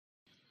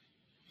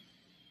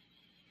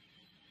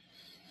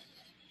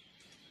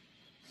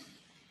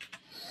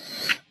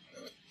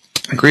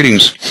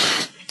Greetings,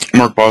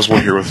 Mark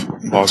Boswell here with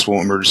Boswell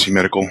Emergency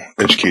Medical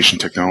Education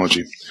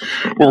Technology.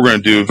 What we're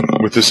going to do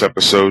with this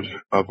episode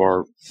of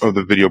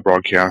the video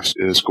broadcast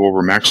is go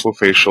over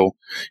maxillofacial,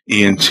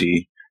 ENT,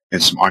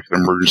 and some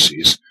ocular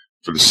emergencies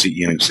for the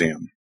CEN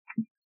exam.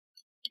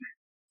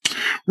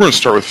 We're going to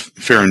start with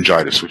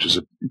pharyngitis, which is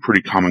a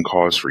pretty common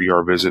cause for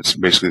ER visits.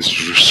 Basically, this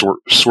is your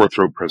sore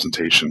throat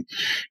presentation.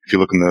 If you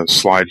look in the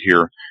slide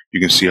here, you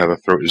can see how the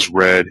throat is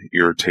red,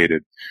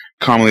 irritated.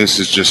 Commonly, this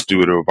is just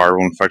due to a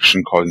viral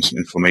infection causing some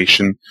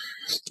inflammation,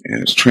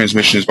 and its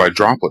transmission is by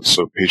droplets,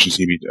 so patients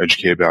need to be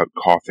educated about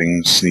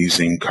coughing,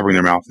 sneezing, covering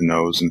their mouth and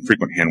nose, and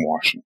frequent hand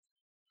washing.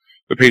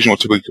 The patient will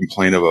typically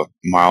complain of a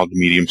mild to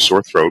medium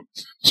sore throat.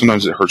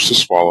 Sometimes it hurts to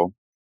swallow,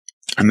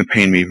 and the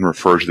pain may even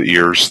refer to the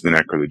ears, the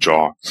neck, or the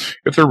jaw.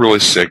 If they're really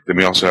sick, they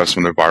may also have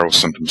some of their viral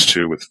symptoms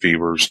too, with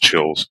fevers,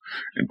 chills,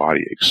 and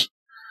body aches.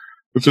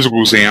 With physical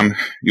exam,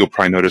 you'll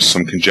probably notice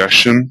some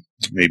congestion,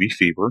 maybe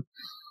fever.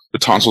 The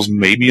tonsils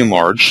may be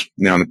enlarged.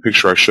 Now, in the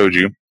picture I showed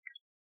you,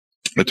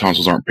 the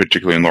tonsils aren't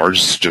particularly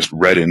enlarged. It's just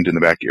reddened in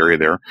the back area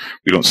there.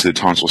 We don't see the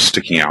tonsils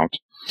sticking out,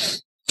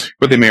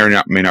 but they may or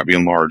may not be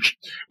enlarged.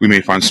 We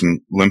may find some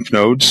lymph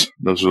nodes.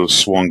 Those are those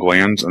swollen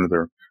glands under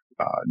their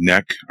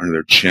neck, under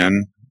their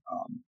chin,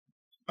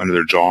 under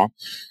their jaw.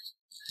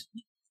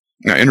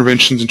 Now,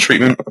 interventions and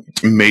treatment,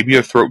 maybe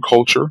a throat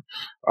culture.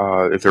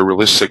 If they're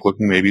really sick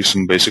looking, maybe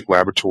some basic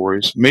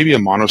laboratories, maybe a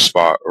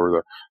monospot or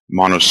the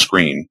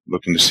monoscreen,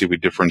 looking to see if we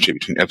differentiate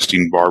between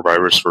Epstein-Barr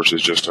virus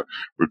versus just a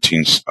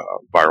routine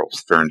viral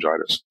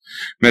pharyngitis.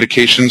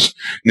 Medications,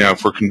 now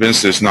if we're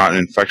convinced that it's not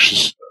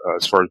infectious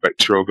as far as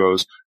bacterial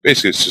goes,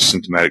 basically it's just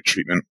symptomatic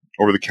treatment,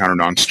 over-the-counter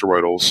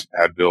non-steroidals,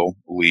 Advil,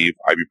 Aleve,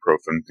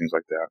 ibuprofen, things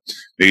like that.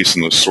 Maybe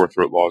some of those sore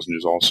throat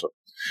lozenges also.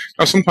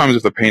 Now sometimes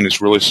if the pain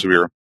is really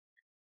severe,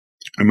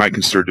 we might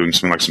consider doing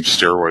something like some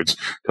steroids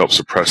to help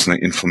suppress the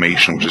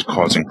inflammation which is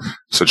causing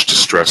such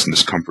distress and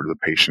discomfort to the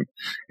patient.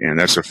 And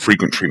that's a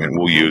frequent treatment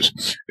we'll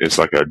use. It's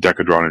like a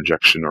Decadron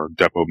injection or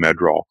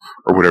Depomedrol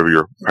or whatever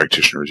your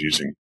practitioner is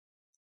using.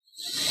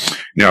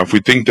 Now, if we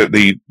think that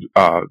the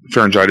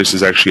pharyngitis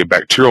is actually a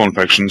bacterial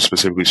infection,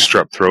 specifically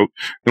strep throat,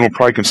 then we'll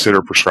probably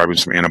consider prescribing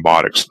some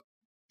antibiotics.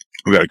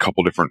 We've got a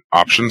couple different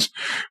options.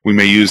 We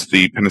may use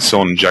the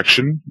penicillin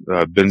injection,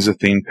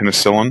 benzathine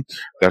penicillin.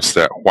 That's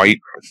that white,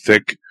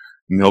 thick,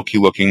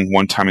 milky-looking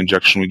one-time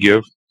injection we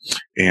give.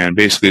 And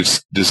basically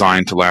it's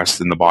designed to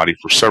last in the body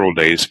for several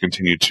days to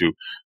continue to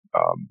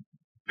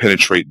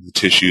penetrate the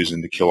tissues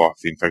and to kill off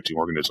the infecting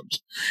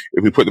organisms.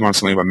 If we put them on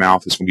something in my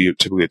mouth, it's going to be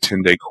typically a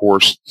 10-day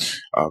course,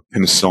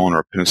 penicillin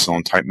or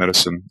penicillin-type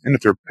medicine. And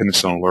if they're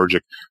penicillin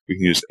allergic, we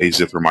can use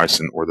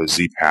azithromycin or the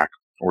Z-Pak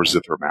or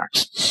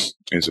Zithromax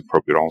is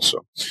appropriate also.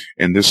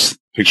 And this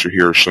picture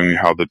here is showing you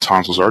how the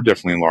tonsils are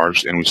definitely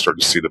enlarged, and we start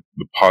to see the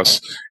pus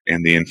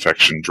and the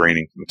infection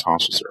draining from the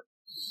tonsils there.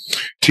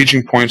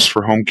 Teaching points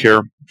for home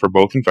care for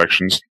both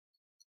infections,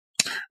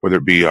 whether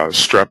it be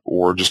strep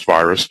or just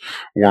virus: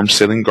 warm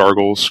saline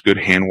gargles, good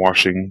hand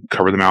washing,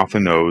 cover the mouth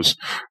and nose,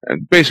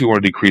 and basically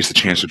want to decrease the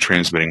chance of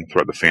transmitting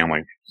throughout the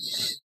family.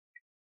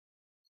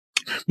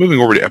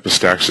 Moving over to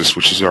epistaxis,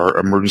 which is our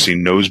emergency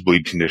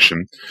nosebleed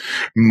condition.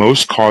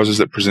 Most causes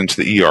that present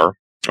to the ER,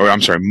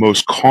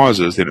 most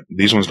causes,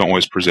 these ones don't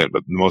always present,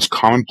 but the most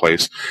common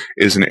place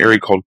is an area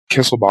called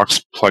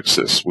Kesselbach's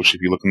plexus, which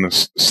if you look in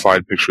this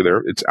slide picture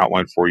there, it's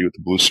outlined for you with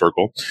the blue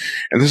circle.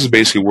 And this is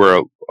basically where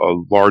a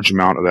large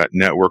amount of that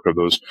network of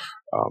those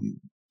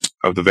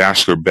of the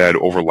vascular bed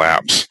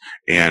overlaps,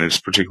 and it's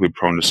particularly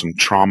prone to some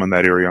trauma in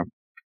that area.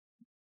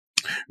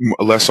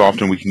 Less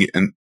often we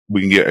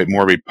can get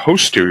more of a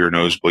posterior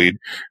nosebleed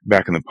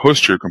back in the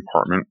posterior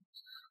compartment.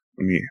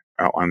 Let me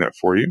outline that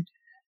for you.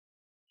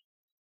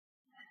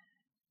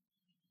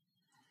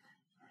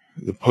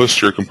 The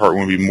posterior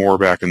compartment will be more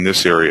back in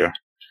this area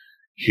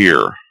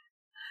here.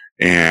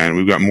 And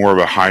we've got more of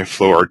a high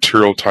flow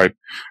arterial type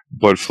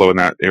blood flow in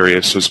that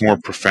area, so it's more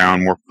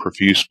profound, more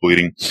profuse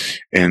bleeding.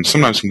 And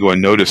sometimes can go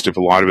unnoticed if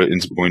a lot of it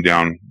ends up going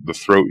down the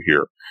throat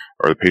here,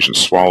 or the patient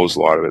swallows a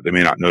lot of it. They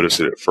may not notice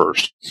it at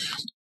first.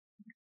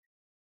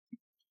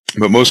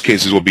 But most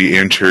cases will be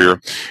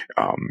anterior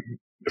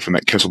from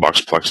that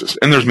Kesselbach's plexus.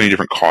 And there's many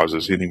different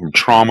causes, anything from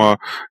trauma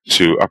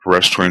to upper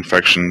respiratory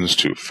infections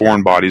to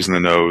foreign bodies in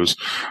the nose.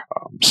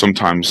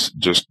 Sometimes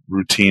just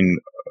routine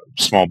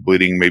small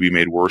bleeding may be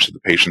made worse if the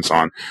patient's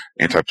on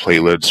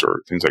antiplatelets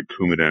or things like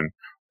Coumadin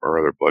or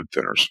other blood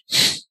thinners.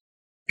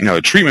 Now,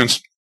 the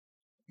treatments,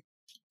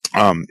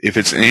 if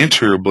it's an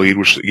anterior bleed,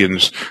 which again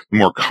is the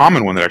more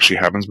common one that actually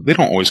happens, but they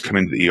don't always come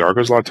into the ER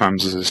because a lot of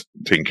times this is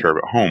taken care of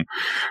at home.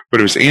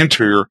 But if it's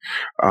anterior,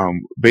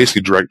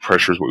 basically direct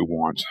pressure is what we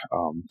want.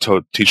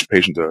 Teach the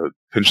patient to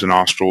pinch the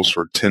nostrils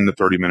for 10 to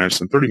 30 minutes,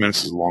 and 30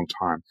 minutes is a long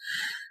time.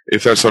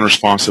 If that's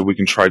unresponsive, we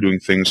can try doing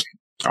things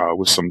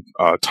with some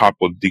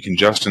topical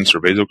decongestants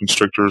or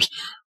vasoconstrictors,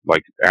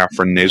 like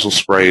Afrin nasal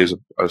spray is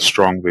a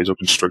strong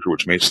vasoconstrictor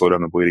which may slow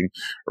down the bleeding,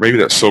 or maybe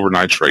that silver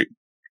nitrate.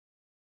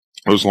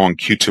 Those long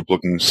Q-tip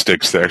looking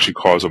sticks that actually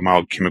cause a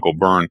mild chemical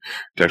burn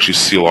to actually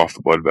seal off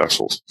the blood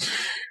vessels.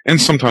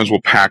 And sometimes we'll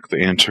pack the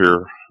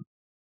anterior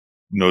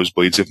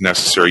nosebleeds if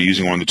necessary,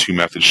 using one of the two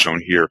methods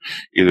shown here,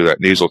 either that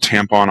nasal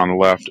tampon on the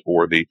left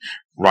or the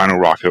rhino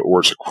rocket or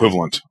its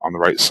equivalent on the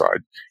right side.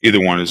 Either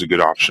one is a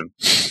good option.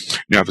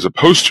 Now, if it's a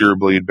posterior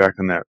bleed back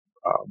in that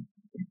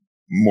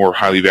more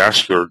highly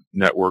vascular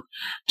network,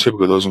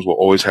 typically those ones will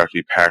always have to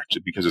be packed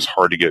because it's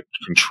hard to get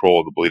control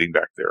of the bleeding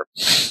back there.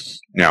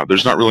 Now,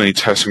 there's not really any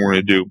testing we're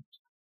going to do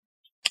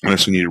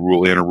unless we need to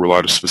rule in or rule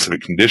out a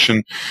specific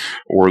condition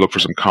or look for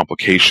some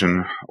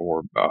complication,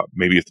 or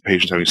maybe if the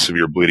patient's having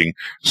severe bleeding.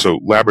 So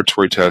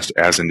laboratory test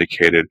as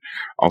indicated,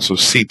 also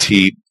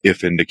CT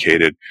if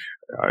indicated,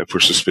 if we're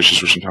suspicious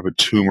for some type of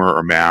tumor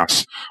or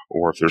mass,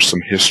 or if there's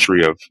some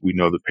history of, we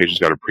know the patient's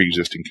got a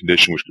pre-existing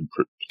condition which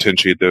could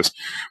potentiate this,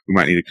 we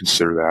might need to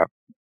consider that.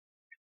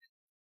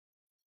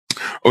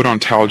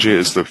 Odontalgia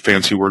is the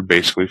fancy word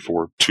basically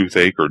for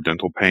toothache or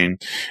dental pain,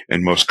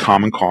 and most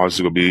common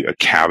cause will be a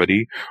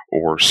cavity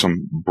or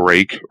some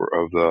break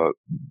of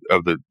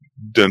the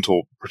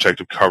dental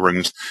protective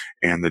coverings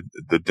and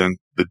the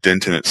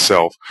dentin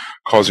itself,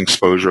 causing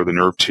exposure of the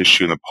nerve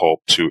tissue and the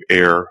pulp to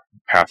air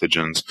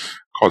pathogens,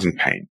 causing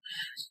pain.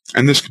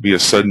 And this could be a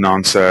sudden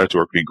onset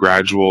or it could be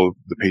gradual.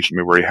 The patient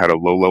may have already had a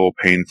low-level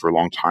pain for a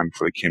long time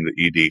before they came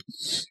to ED.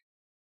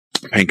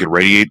 Pain could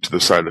radiate to the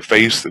side of the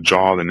face, the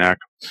jaw, the neck.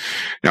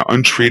 Now,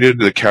 untreated,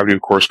 the cavity,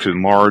 of course, could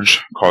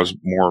enlarge, cause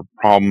more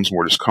problems,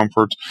 more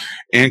discomfort,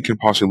 and can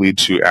possibly lead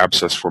to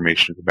abscess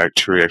formation if the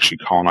bacteria actually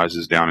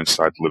colonizes down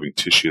inside the living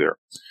tissue there.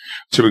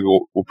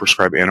 Typically, we'll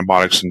prescribe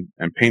antibiotics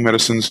and pain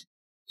medicines,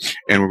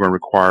 and we're going to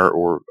require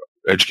or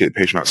educate the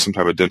patient about some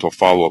type of dental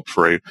follow-up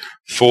for a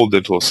full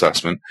dental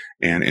assessment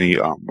and any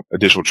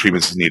additional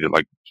treatments as needed,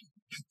 like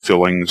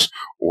fillings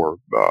or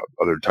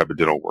other type of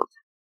dental work.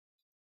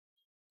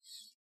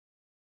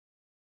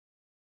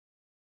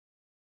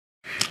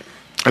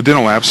 A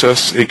dental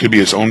abscess, it could be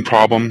its own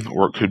problem,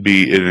 or it could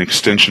be an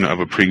extension of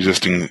a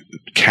pre-existing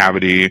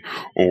cavity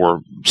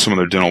or some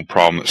other dental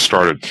problem that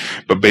started.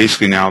 But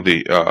basically now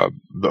the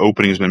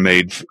opening has been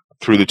made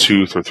through the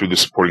tooth or through the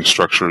supporting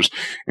structures,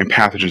 and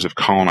pathogens have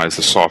colonized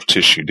the soft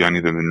tissue down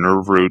either the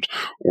nerve root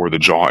or the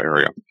jaw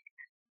area.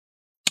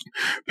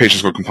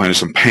 Patients will complain of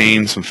some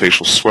pain, some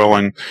facial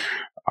swelling.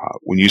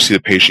 When you see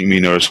the patient, you may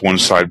notice one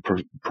side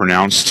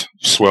pronounced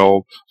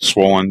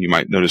swollen. You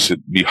might notice it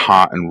be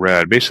hot and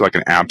red, basically like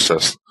an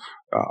abscess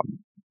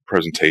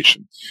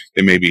presentation.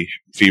 They may be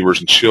fevers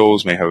and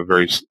chills, may have a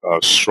very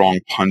strong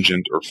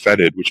pungent or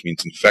fetid, which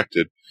means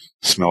infected,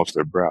 smell to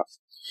their breath.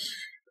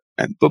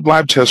 And the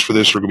lab tests for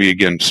this are going to be,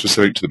 again,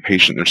 specific to the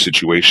patient and their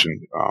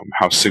situation.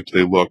 How sick do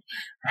they look?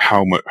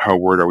 How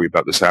worried are we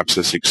about this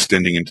abscess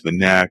extending into the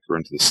neck or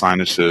into the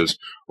sinuses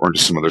or into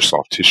some other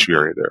soft tissue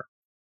area there?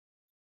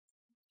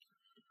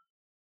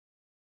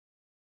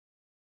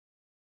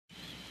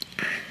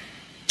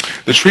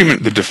 The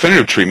treatment, the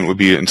definitive treatment, would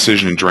be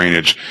incision and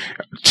drainage.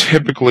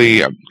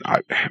 Typically,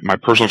 my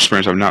personal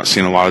experience, I've not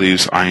seen a lot of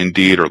these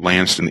IND'd or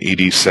lanced in the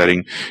ED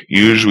setting.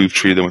 Usually we've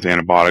treated them with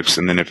antibiotics,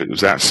 and then if it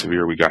was that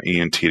severe, we got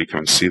ENT to come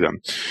and see them.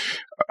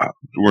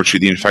 We're going to treat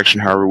the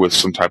infection, however, with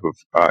some type of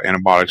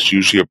antibiotics,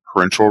 usually a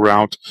parenteral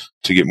route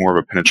to get more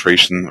of a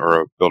penetration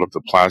or a build up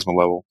the plasma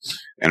level,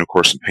 and of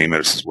course some pain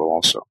medicine as well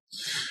also.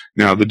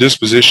 Now, the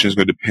disposition is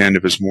going to depend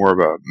if it's more of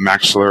a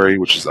maxillary,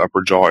 which is the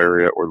upper jaw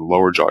area, or the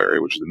lower jaw area,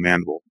 which is the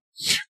mandible.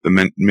 The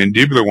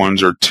mandibular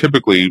ones are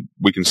typically,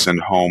 we can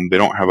send home. They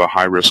don't have a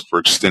high risk for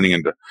extending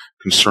into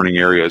concerning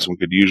areas. We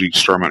could usually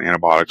start them on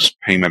antibiotics,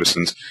 pain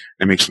medicines,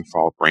 and make some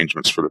follow-up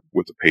arrangements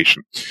with the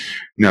patient.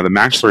 Now, the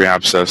maxillary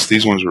abscess,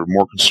 these ones are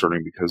more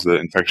concerning because the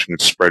infection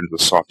can spread into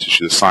the soft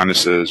tissue, the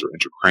sinuses, or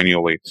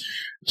intracranially.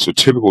 So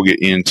typically we'll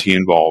get ENT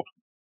involved,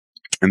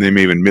 and they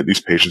may even admit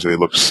these patients that they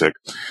look sick.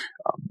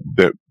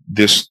 The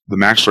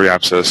maxillary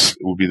abscess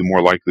will be the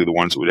more likely the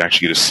ones that would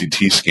actually get a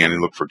CT scan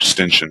and look for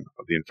extension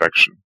of the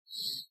infection.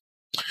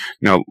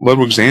 Now,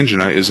 Ludwig's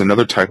angina is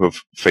another type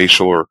of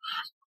facial or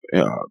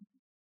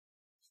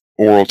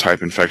oral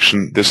type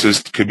infection.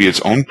 This could be its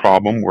own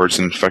problem, where it's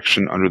an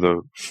infection under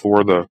the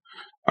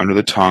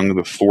tongue,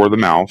 the floor of the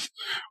mouth,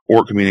 or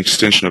it can be an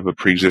extension of a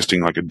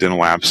pre-existing, like a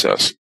dental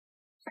abscess.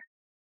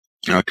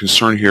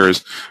 Concern here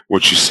is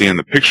what you see in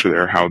the picture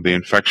there, how the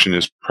infection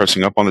is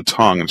pressing up on the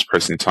tongue and it's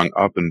pressing the tongue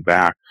up and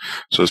back,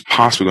 so it's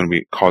possibly going to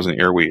be causing an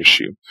airway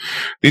issue.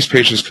 These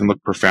patients can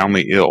look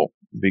profoundly ill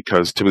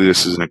because typically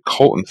this is an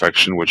occult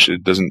infection, which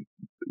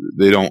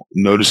they don't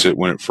notice it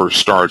when it first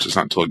starts. It's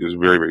not until it gets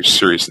very, very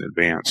serious and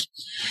advanced.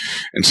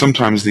 And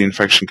sometimes the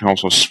infection can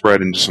also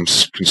spread into some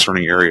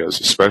concerning areas,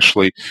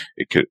 especially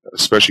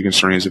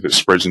concerning is if it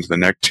spreads into the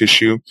neck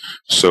tissue.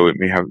 So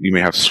you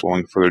may have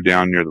swelling further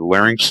down near the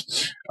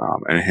larynx,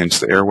 and hence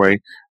the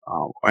airway.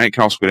 And it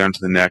can also go down to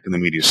the neck and the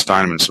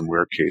mediastinum in some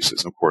rare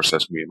cases. And of course,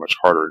 that's going to be a much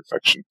harder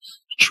infection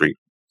to treat.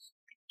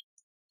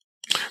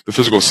 The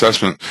physical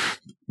assessment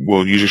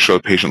will usually show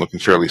the patient looking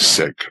fairly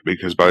sick,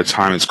 because by the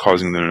time it's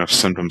causing them enough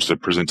symptoms to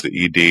present to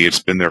the ED,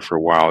 it's been there for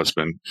a while, it's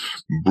been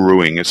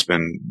brewing, it's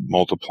been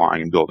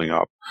multiplying and building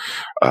up.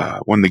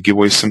 One of the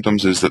giveaway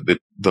symptoms is that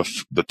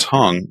the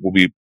tongue will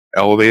be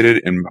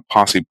elevated and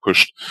possibly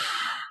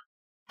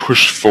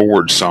pushed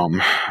forward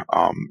some,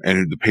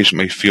 and the patient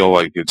may feel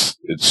like it's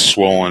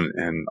swollen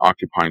and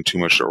occupying too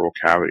much of the oral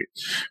cavity.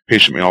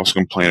 Patient may also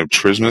complain of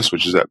trismus,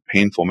 which is that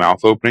painful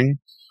mouth opening,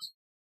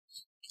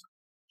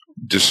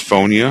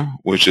 dysphonia,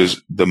 which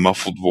is the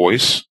muffled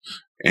voice,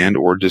 and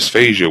or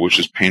dysphagia, which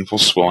is painful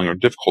swelling or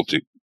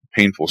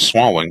painful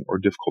swallowing or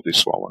difficulty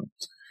swallowing.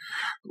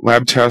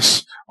 Lab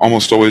tests,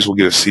 almost always we'll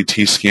get a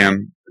CT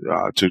scan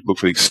to look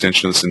for the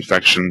extension of this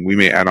infection. We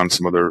may add on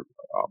some other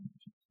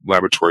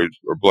laboratory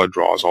or blood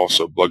draws,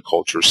 also blood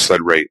culture,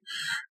 sed rate,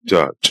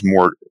 to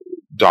more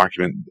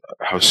document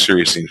how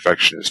serious the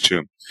infection is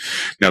too.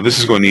 Now this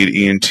is going to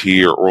need ENT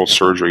or oral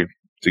surgery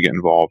to get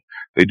involved.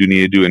 They do need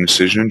to do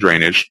incision and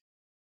drainage.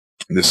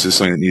 This is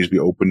something that needs to be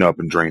opened up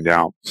and drained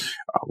out.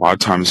 A lot of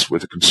times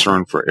with a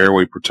concern for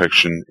airway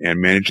protection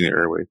and managing the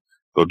airway,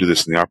 they'll do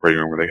this in the operating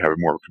room where they have a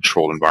more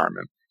controlled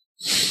environment.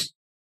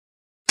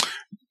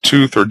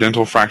 Tooth or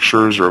dental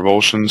fractures or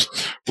avulsions,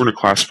 we're going to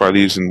classify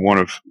these in one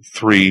of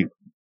three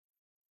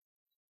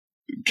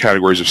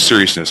categories of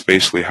seriousness.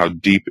 Basically, how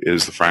deep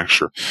is the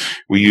fracture?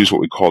 We use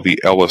what we call the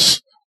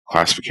Ellis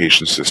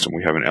classification system.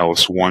 We have an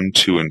Ellis 1,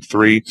 2, and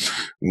 3.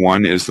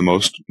 1 is the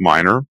most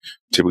minor.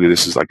 Typically,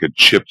 this is like a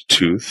chipped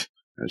tooth.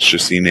 It's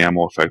just the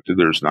enamel affected.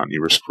 There's not any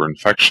risk for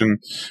infection.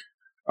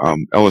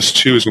 Ellis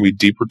 2 is going to be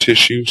deeper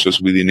tissue, so this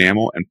will be the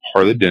enamel and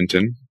part of the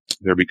dentin.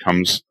 There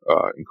becomes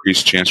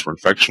increased chance for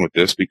infection with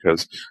this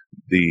because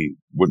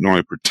what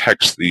normally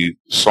protects the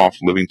soft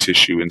living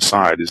tissue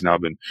inside has now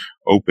been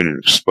open and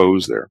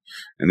exposed there.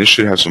 And this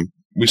should have some,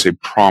 we say,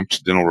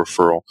 prompt dental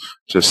referral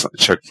to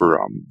check for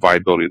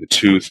viability of the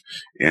tooth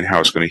and how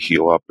it's going to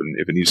heal up and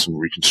if it needs some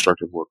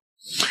reconstructive work.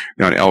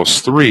 Now, an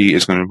Ellis 3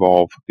 is going to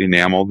involve the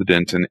enamel, the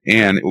dentin,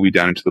 and it will be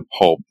down into the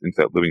pulp, into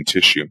that living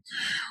tissue.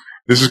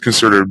 This is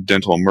considered a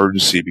dental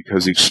emergency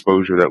because the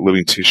exposure of that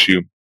living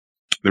tissue,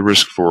 the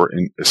risk for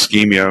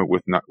ischemia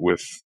with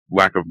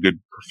lack of good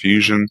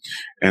perfusion,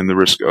 and the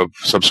risk of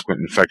subsequent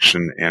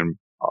infection and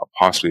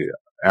possibly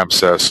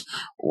abscess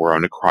or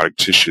necrotic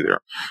tissue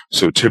there.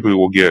 So typically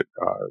we'll get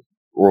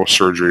oral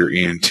surgery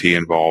or ENT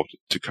involved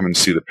to come and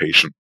see the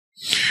patient.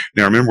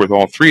 Now remember, with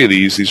all three of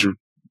these are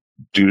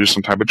due to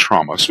some type of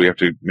trauma, so we have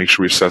to make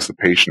sure we assess the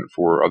patient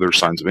for other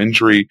signs of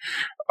injury,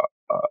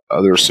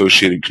 other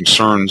associated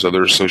concerns,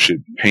 other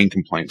associated pain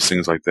complaints,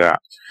 things like that.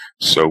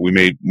 So we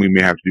may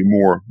have to do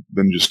more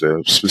than just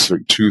a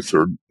specific tooth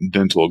or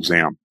dental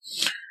exam.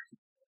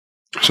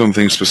 Some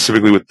things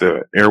specifically with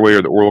the airway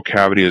or the oral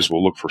cavity is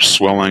we'll look for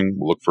swelling,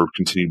 we'll look for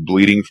continued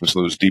bleeding from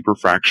some of those deeper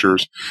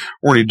fractures,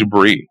 or any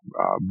debris,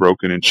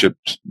 broken and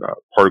chipped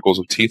particles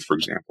of teeth, for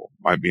example,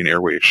 might be an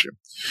airway issue.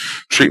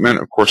 Treatment,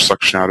 of course,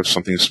 suction out if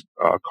something's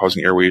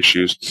causing airway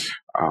issues.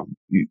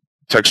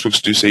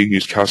 Textbooks do say you can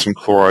use calcium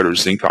chloride or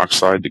zinc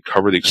oxide to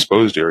cover the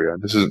exposed area.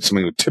 This isn't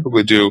something we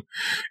typically do.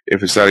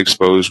 If it's that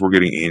exposed, we're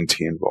getting ENT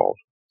involved.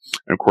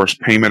 And of course,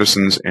 pain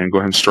medicines, and go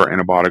ahead and start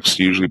antibiotics,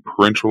 usually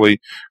parenterally,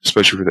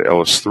 especially for the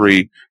Ellis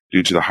 3,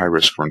 due to the high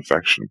risk for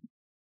infection.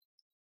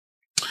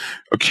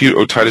 Acute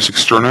otitis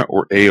externa,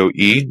 or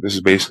AOE, this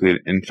is basically an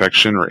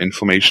infection or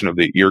inflammation of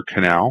the ear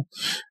canal,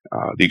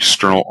 the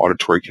external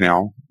auditory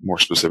canal, more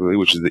specifically,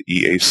 which is the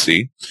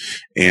EAC.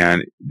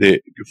 And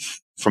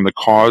from the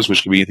cause,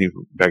 which could be anything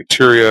from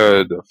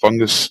bacteria, to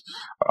fungus,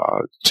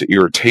 to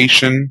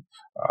irritation,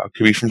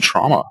 could be from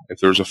trauma. If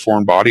there's a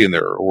foreign body in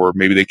there, or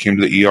maybe they came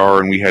to the ER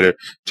and we had to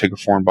take a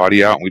foreign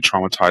body out and we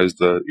traumatized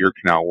the ear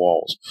canal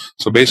walls.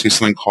 So basically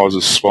something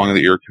causes swelling of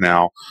the ear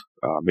canal,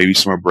 maybe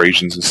some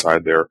abrasions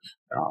inside there.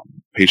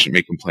 Patient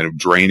may complain of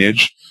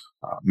drainage.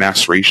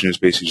 Maceration is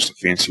basically just a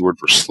fancy word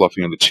for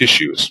sloughing of the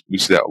tissues. We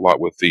see that a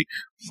lot with the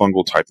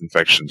fungal type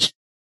infections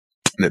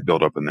that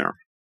build up in there.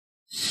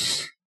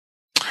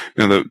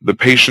 Now, the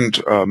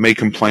patient may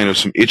complain of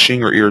some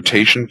itching or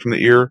irritation from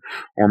the ear,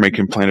 or may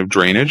complain of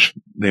drainage.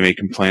 They may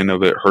complain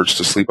of it hurts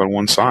to sleep on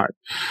one side.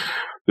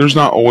 There's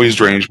not always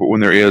drainage, but when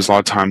there is, a lot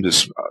of times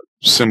it's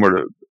similar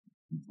to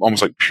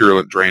almost like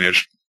purulent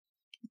drainage.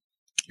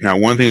 Now,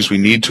 one of the things we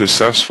need to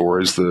assess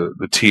for is the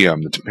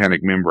TM, the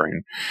tympanic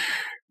membrane.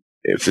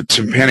 If the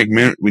tympanic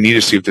we need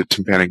to see if the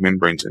tympanic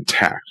membrane is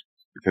intact,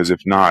 because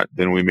if not,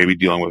 then we may be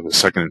dealing with a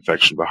second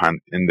infection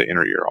in the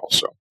inner ear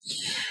also.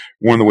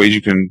 One of the ways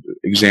you can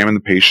examine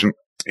the patient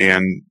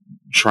and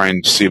try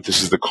and see if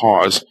this is the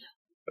cause,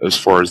 as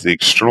far as the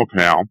external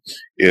canal,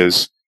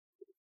 is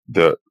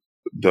the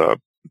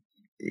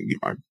get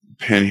my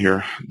pen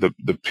here, the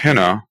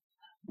pinna,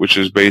 which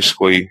is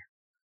basically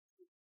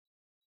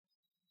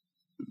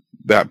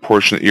that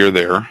portion of the ear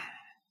there.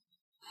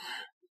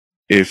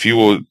 If you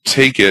will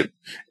take it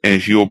and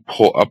if you will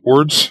pull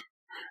upwards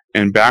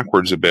and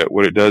backwards a bit,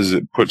 what it does is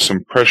it puts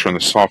some pressure on the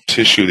soft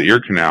tissue of the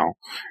ear canal.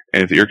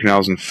 And if the ear canal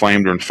is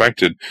inflamed or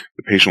infected,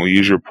 the patient will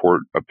usually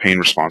report a pain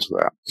response to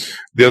that.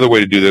 The other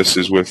way to do this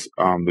is with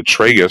the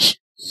tragus.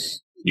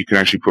 You can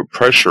actually put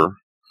pressure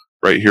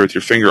right here with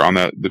your finger on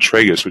the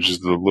tragus, which is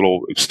the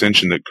little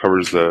extension that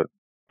covers the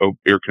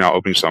ear canal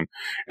opening some.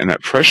 And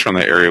that pressure on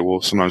that area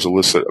will sometimes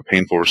elicit a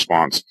painful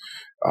response.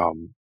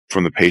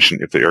 from the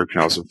patient if the ear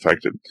canal is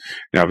infected.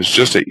 Now, if it's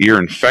just an ear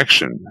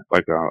infection,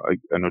 like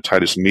an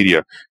otitis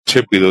media,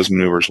 typically those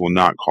maneuvers will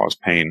not cause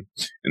pain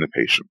in the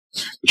patient.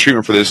 The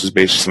treatment for this is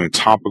basically something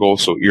topical,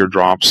 so ear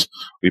drops.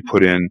 We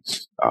put in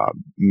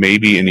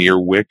maybe an ear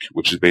wick,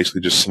 which is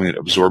basically just something that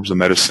absorbs the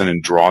medicine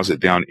and draws it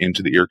down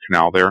into the ear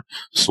canal there.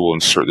 So we'll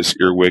insert this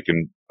ear wick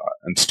and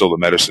instill the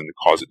medicine to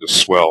cause it to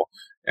swell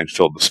and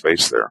fill the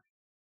space there.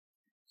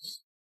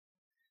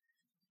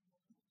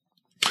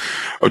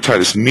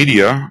 Otitis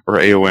media, or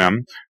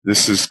AOM,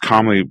 this is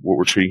commonly what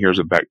we're treating here as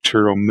a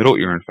bacterial middle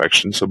ear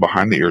infection, so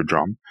behind the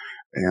eardrum.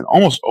 And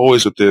almost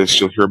always with this,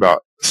 you'll hear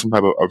about some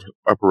type of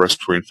upper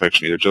respiratory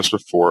infection, either just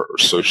before or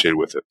associated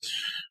with it.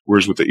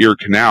 Whereas with the ear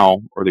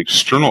canal, or the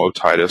external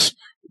otitis,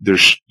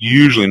 there's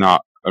usually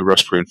not a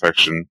respiratory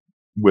infection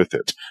with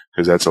it,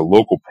 because that's a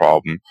local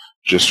problem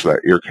just for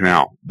that ear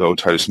canal. The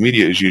otitis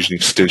media is usually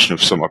an extension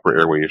of some upper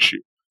airway issue.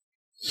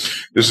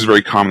 This is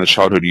very common in the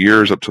childhood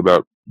years, up to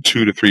about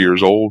 2 to 3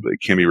 years old. It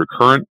can be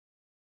recurrent.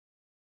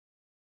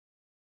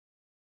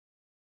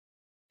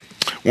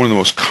 One of the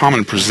most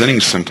common presenting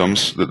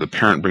symptoms that the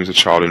parent brings the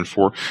child in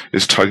for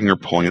is tugging or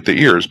pulling at the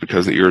ears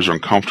because the ears are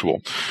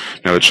uncomfortable.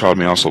 Now, the child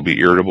may also be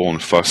irritable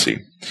and fussy.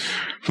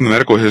 From the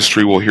medical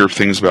history, we'll hear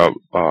things about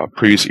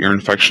previous ear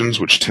infections,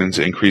 which tends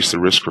to increase the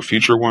risk for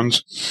future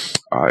ones.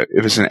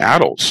 If it's in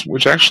adults,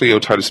 which actually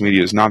otitis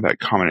media is not that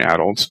common in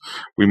adults,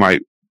 we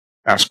might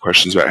ask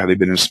questions about have they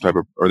been in some type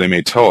of, or they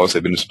may tell us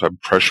they've been in some type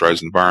of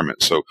pressurized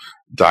environment. So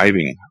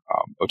diving,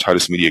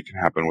 otitis media can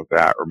happen with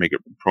that, or make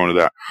it prone to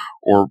that,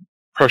 or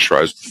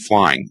pressurized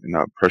flying in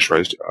a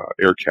pressurized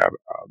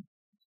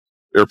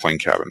airplane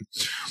cabin.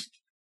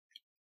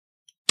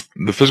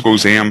 The physical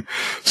exam,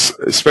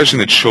 especially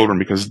in the children,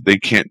 because they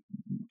can't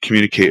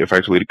communicate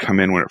effectively to come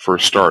in when it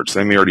first starts,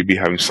 they may already be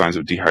having signs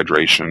of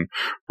dehydration,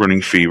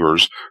 running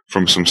fevers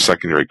from some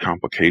secondary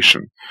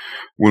complication.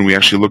 When we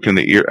actually look in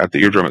the ear at the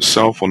eardrum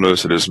itself, we'll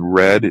notice it is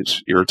red,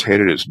 it's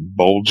irritated, it's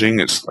bulging,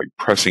 it's like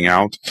pressing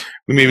out.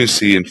 We may even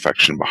see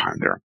infection behind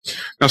there.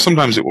 Now,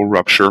 sometimes it will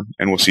rupture,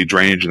 and we'll see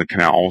drainage in the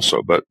canal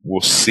also, but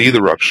we'll see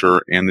the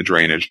rupture and the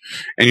drainage,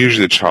 and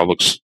usually the child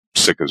looks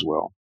sick as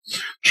well.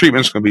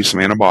 Treatment's going to be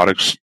some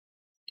antibiotics,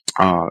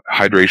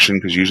 hydration,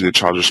 because usually the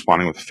child's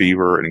responding with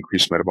fever and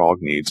increased metabolic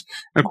needs,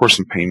 and of course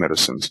some pain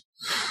medicines.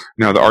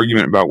 Now, the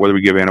argument about whether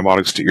we give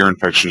antibiotics to ear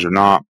infections or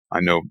not,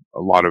 I know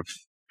a lot of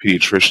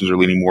pediatricians are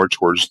leaning more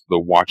towards the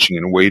watching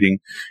and waiting,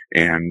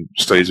 and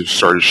studies have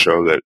started to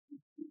show that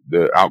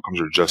the outcomes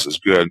are just as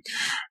good.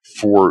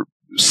 For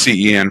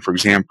CEN, for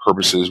exam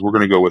purposes, we're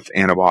going to go with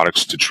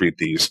antibiotics to treat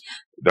these.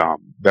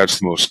 That's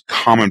the most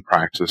common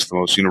practice, the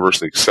most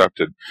universally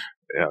accepted.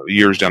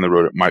 Years down the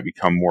road, it might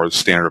become more the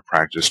standard of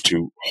practice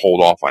to hold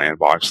off on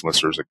antibiotics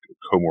unless there's a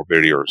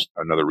comorbidity or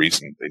another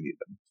reason they need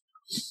them.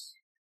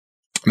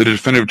 The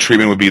definitive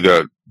treatment would be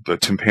the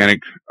tympanic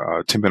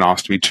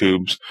tympanostomy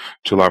tubes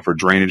to allow for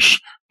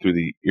drainage through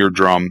the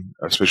eardrum,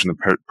 especially when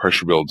the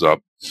pressure builds up.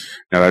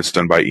 Now, that's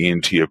done by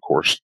ENT, of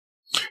course.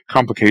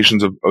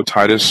 Complications of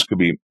otitis could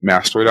be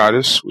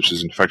mastoiditis, which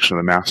is infection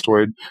of the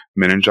mastoid,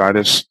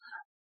 meningitis,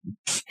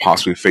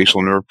 possibly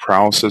facial nerve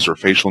paralysis or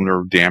facial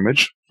nerve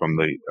damage from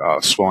the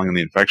swelling and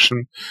the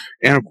infection.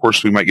 And of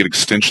course, we might get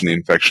extension of the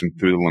infection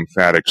through the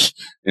lymphatics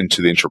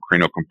into the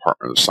intracranial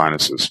compartment of the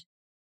sinuses.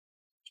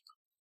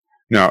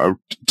 Now, a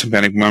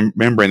tympanic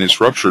membrane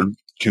that's ruptured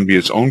can be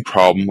its own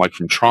problem, like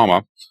from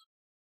trauma,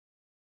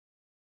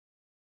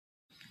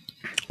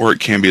 or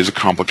it can be as a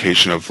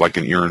complication of like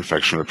an ear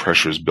infection where the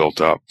pressure is built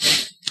up.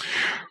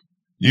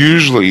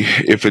 Usually,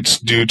 if it's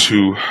due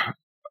to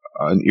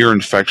an ear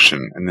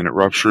infection and then it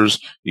ruptures,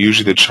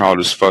 usually the child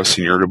is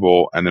fussy and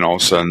irritable, and then all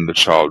of a sudden the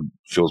child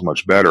feels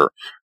much better.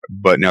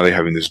 But now they're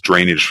having this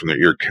drainage from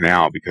their ear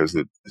canal because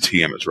the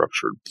TM is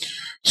ruptured.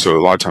 So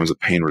a lot of times the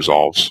pain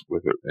resolves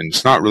with it. And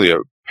it's not really a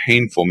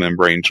painful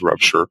membrane to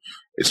rupture.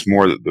 It's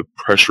more that the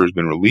pressure has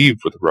been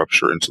relieved with the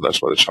rupture, and so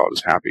that's why the child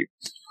is happy.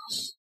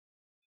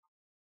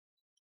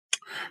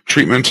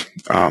 Treatment,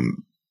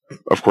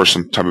 of course,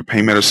 some type of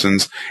pain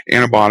medicines.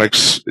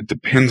 Antibiotics, it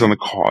depends on the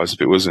cause.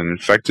 If it was an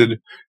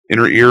infected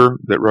inner ear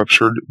that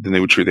ruptured, then they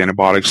would treat the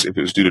antibiotics. If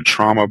it was due to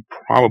trauma,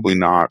 probably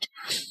not.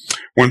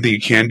 One thing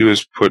you can do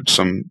is put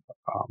some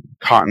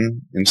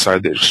cotton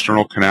inside the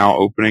external canal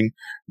opening,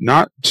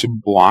 not to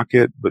block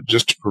it, but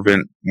just to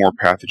prevent more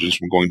pathogens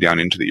from going down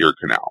into the ear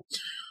canal.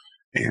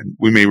 And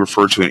we may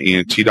refer to an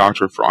ENT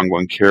doctor for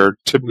ongoing care.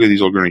 Typically,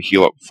 these are going to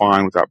heal up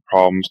fine without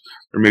problems.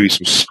 There may be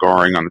some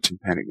scarring on the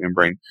tympanic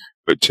membrane,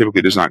 but typically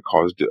it does not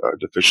cause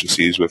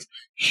deficiencies with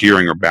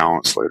hearing or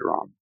balance later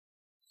on.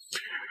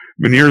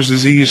 Meniere's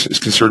disease is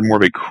considered more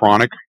of a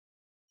chronic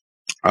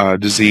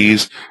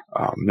disease.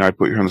 Now I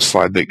put here on the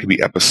slide that it could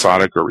be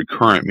episodic or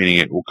recurrent, meaning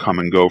it will come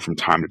and go from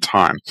time to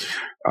time.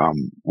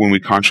 When we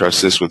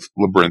contrast this with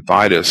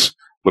labyrinthitis,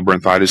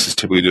 labyrinthitis is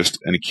typically just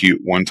an acute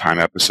one-time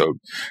episode.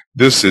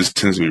 This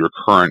tends to be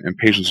recurrent, and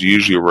patients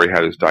usually already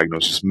had this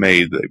diagnosis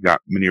made that they've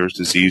got Meniere's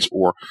disease,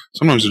 or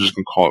sometimes they're just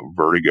going to call it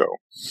vertigo.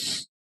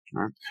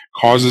 All right.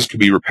 Causes could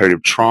be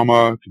repetitive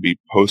trauma, could be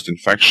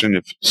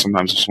post-infection.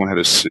 Sometimes if someone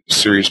had a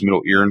serious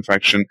middle ear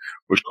infection,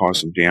 which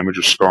caused some damage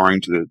or scarring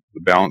to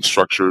the balance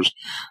structures.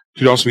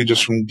 Could also be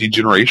just from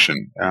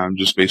degeneration,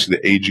 just basically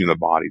the aging of the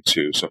body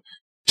too. So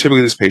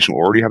typically this patient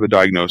will already have the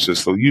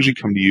diagnosis. They'll usually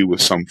come to you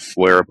with some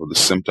flare-up of the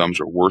symptoms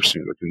or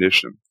worsening of the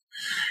condition.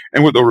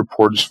 And what they'll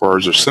report as far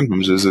as their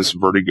symptoms is this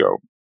vertigo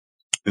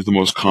is the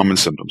most common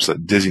symptoms,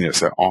 that dizziness,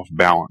 that off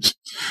balance.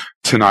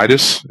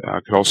 Tinnitus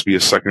could also be a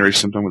secondary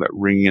symptom with that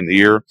ringing in the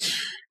ear.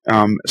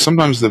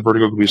 Sometimes the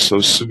vertigo can be so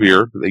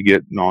severe that they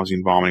get nausea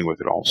and vomiting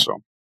with it also.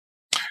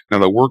 Now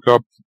the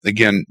workup,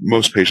 again,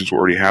 most patients will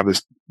already have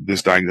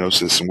this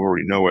diagnosis and we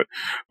already know it,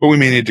 but we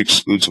may need to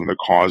exclude some of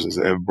the causes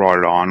that have brought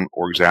it on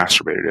or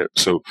exacerbated it.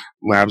 So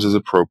labs as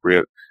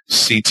appropriate,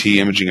 CT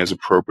imaging as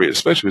appropriate,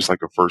 especially if it's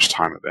like a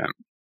first-time event.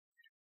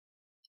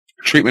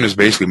 Treatment is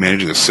basically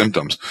managing the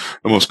symptoms.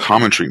 The most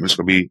common treatments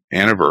will be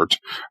Antivert,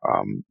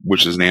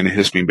 which is an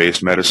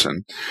antihistamine-based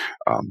medicine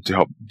to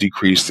help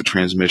decrease the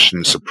transmission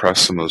and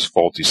suppress some of those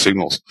faulty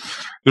signals.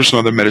 There's some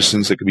other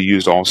medicines that can be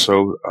used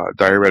also,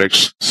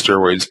 diuretics,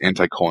 steroids,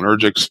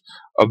 anticholinergics.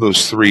 Of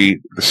those three,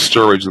 the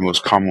steroids are the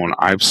most common one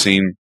I've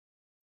seen,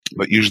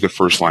 but usually the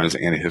first line is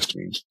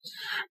antihistamines.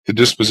 The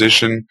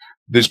disposition,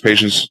 these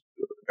patients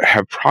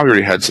have probably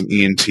already had some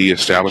ENT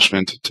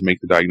establishment to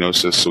make the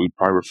diagnosis, so we'd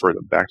probably refer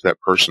them back to that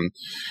person.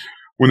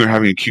 When they're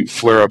having acute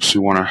flare-ups,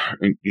 we want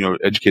to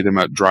educate them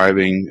about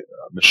driving,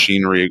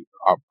 machinery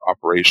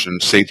operation,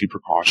 safety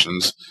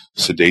precautions,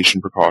 sedation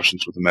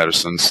precautions with the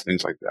medicines,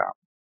 things like that.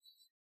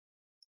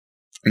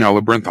 Now,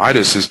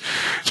 labyrinthitis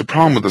it's a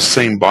problem with the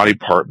same body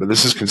part, but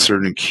this is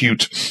considered an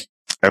acute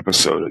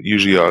episode,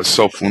 usually a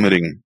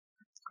self-limiting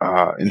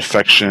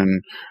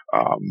infection,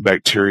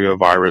 bacteria,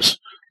 virus.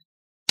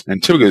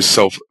 And typically is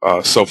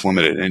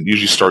self-limited, and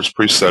usually starts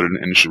pretty sudden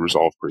and it should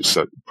resolve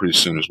pretty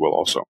soon as well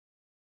also.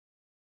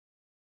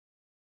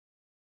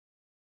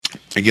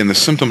 Again, the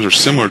symptoms are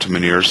similar to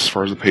Meniere's as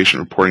far as the patient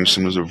reporting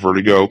symptoms of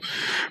vertigo,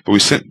 but we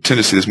tend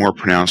to see this more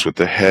pronounced with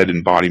the head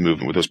and body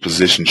movement, with those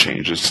position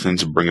changes,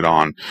 tends to bring it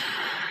on.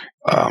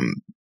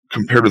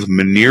 Compared with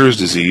Meniere's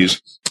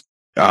disease,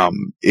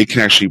 it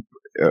can actually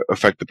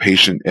affect the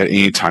patient at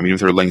any time, even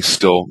if they're laying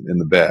still in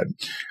the bed.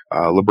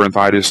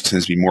 Labyrinthitis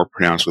tends to be more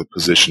pronounced with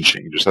position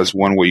changes. That's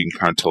one way you can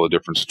kind of tell the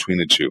difference between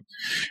the two.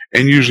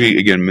 And usually,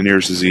 again,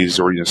 Meniere's disease is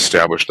already an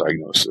established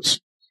diagnosis.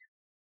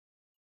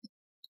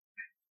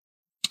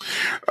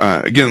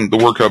 Again, the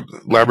workup,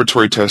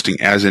 laboratory testing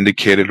as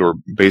indicated or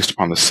based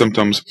upon the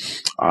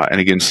symptoms, and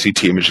again,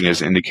 CT imaging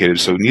as indicated.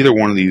 So neither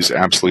one of these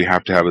absolutely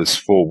have to have this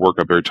full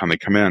workup every time they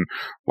come in.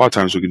 A lot of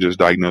times we can just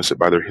diagnose it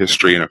by their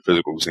history and a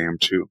physical exam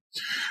too.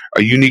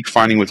 A unique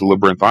finding with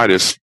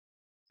labyrinthitis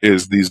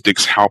is these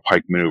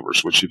Dix-Hallpike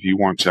maneuvers, which if you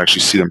want to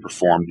actually see them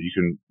performed, you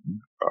can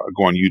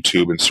go on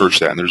YouTube and search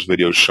that, and there's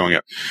videos showing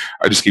it.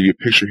 I just give you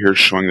a picture here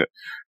showing that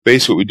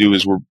basically what we do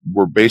is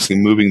we're basically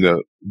moving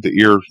the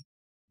ear,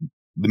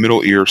 the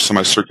middle ear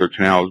semicircular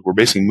canals, we're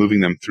basically moving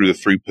them through the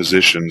three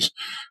positions,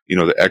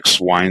 the X,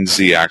 Y, and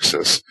Z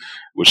axis,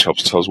 which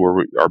helps tell us where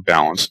we are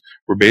balanced.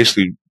 We're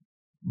basically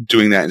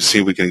doing that and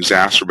seeing if we can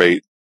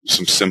exacerbate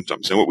some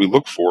symptoms. And what we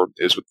look for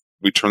is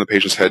we turn the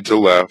patient's head to the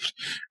left,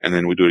 and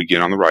then we do it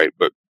again on the right,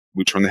 but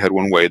we turn the head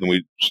one way, then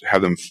we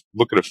have them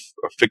look at a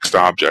fixed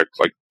object,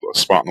 like a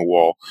spot on the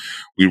wall.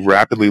 We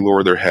rapidly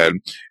lower their head,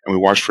 and we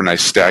watch for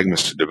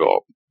nystagmus to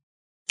develop.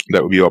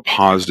 That would be a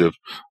positive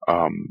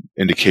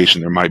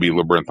indication there might be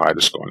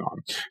labyrinthitis going on.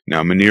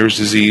 Now, Meniere's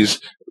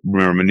disease,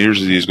 remember, Meniere's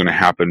disease is going to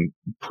happen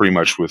pretty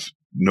much with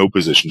no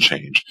position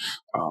change.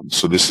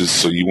 So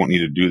you won't need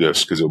to do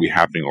this because it'll be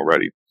happening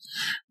already.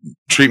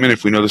 Treatment,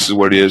 if we know this is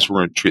what it is, we're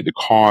going to treat the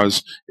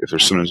cause. If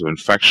there's symptoms of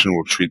infection,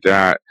 we'll treat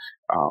that.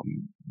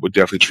 We'll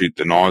definitely treat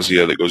the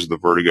nausea that goes with the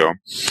vertigo.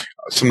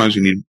 Sometimes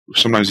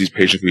these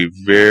patients can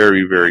be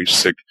very, very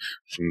sick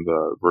from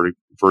the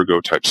vertigo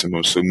type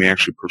symptoms, so we may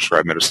actually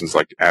prescribe medicines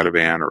like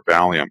Ativan or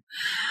Valium,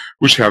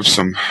 which have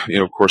some,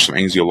 of course, some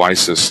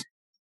anxiolysis,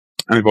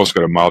 and they've also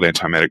got a mild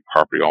antiemetic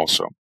property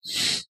also.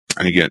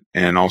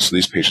 And also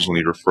these patients will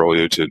need referral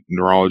either to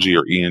neurology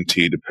or ENT,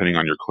 depending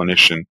on your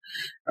clinician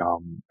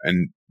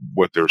and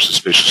what they're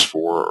suspicious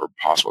for or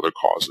possible other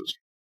causes.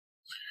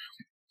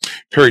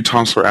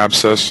 Peritonsillar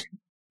abscess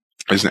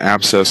is an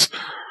abscess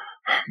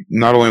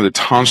not only in the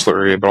tonsillar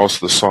area, but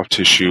also the soft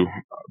tissue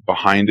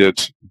behind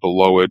it,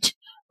 below it,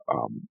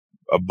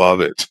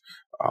 above it.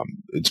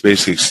 It's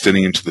basically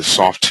extending into the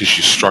soft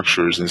tissue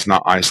structures, and it's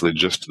not isolated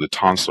just to the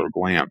tonsillar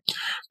gland.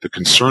 The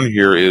concern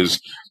here is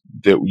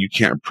that you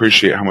can't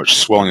appreciate how much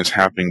swelling is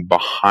happening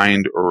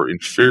behind or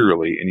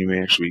inferiorly, and you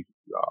may actually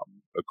be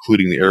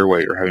occluding the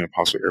airway or having a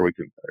possible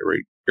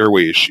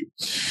airway issue.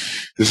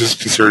 This is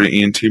considered an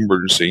ENT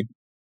emergency.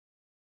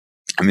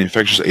 And the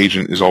infectious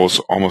agent is almost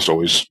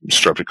always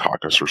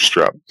streptococcus or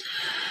strep.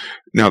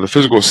 Now, the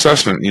physical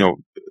assessment,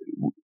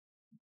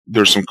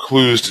 there's some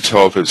clues to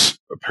tell if it's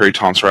a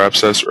peritonsillar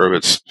abscess or if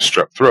it's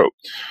strep throat.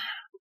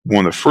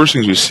 one of the first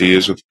things we see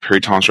is with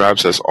peritonsillar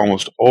abscess,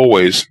 almost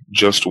always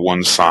just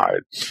one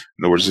side.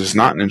 In other words, this is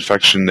not an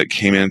infection that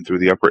came in through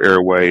the upper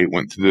airway,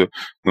 went through the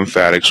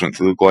lymphatics, went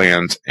through the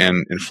glands,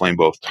 and inflamed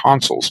both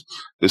tonsils.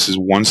 This is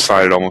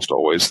one-sided almost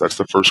always. That's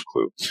the first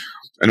clue.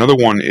 Another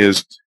one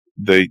is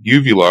the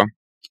uvula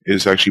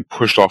is actually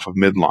pushed off of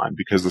midline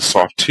because the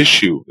soft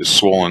tissue is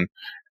swollen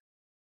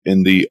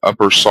in the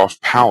upper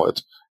soft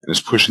palate and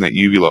is pushing that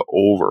uvula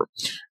over.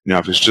 Now,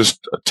 if it's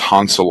just a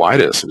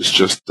tonsillitis, if it's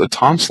just a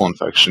tonsil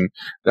infection,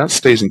 that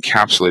stays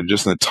encapsulated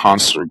just in the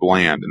tonsillar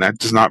gland, and that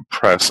does not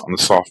press on the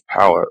soft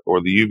palate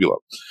or the uvula.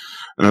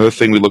 Another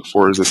thing we look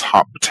for is this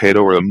hot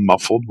potato or the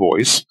muffled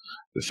voice.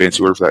 The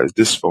fancy word for that is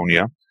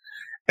dysphonia.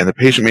 And the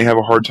patient may have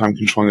a hard time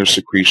controlling their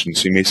secretions.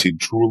 So you may see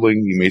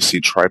drooling, you may see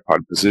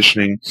tripod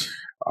positioning,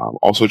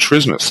 also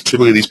trismus.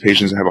 Typically, these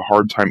patients have a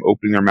hard time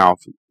opening their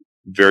mouth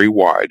very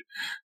wide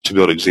to be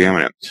able to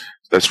examine it.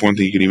 That's one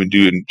thing you can even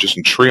do just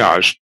in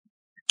triage.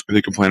 If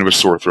they complain of a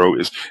sore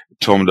throat, is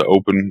tell them to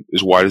open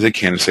as wide as they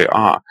can and say,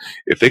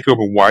 if they can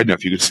open wide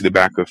enough, you can see the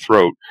back of the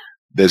throat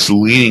that's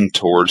leaning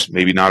towards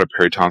maybe not a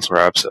peritonsillar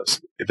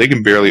abscess. If they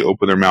can barely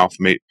open their mouth,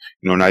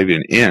 not even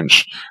an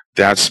inch,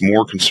 that's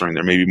more concerning.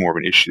 There may be more of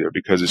an issue there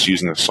because it's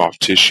using the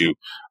soft tissue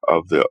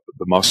of the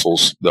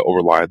muscles that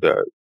overlie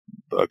the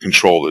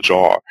control of the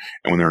jaw,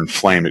 and when they're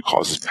inflamed, it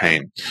causes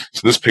pain.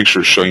 So this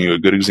picture is showing you a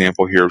good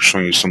example here of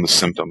showing you some of the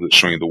symptoms. It's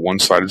showing you the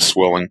one-sided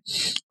swelling,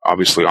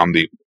 obviously on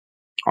the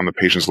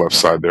patient's left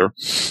side there.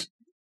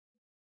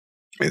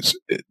 It's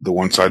the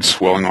one side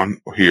swelling on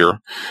here,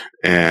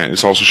 and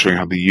it's also showing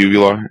how the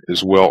uvula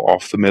is well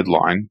off the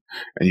midline,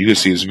 and you can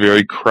see it's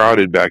very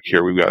crowded back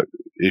here. We've got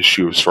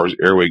issue as far as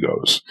airway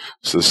goes.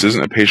 So this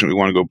isn't a patient we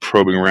want to go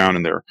probing around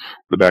in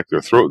the back of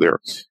their throat there.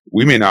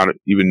 We may not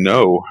even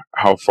know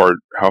how far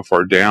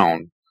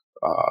down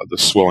the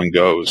swelling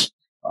goes.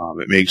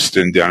 It may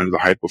extend down into the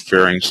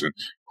hypopharynx and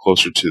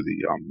closer to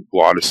the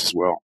glottis as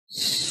well.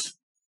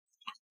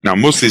 Now,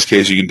 most of these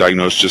cases you can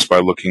diagnose just by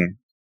looking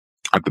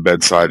at the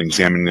bedside,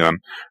 examining them.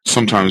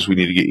 Sometimes we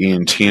need to get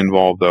ENT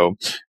involved, though,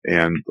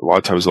 and a lot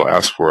of times they'll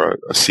ask for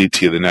a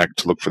CT of the neck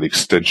to look for the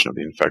extension of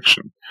the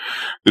infection.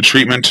 The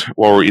treatment,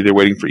 while we're either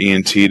waiting for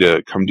ENT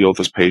to come deal with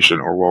this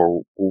patient or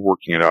while we're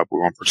working it up, we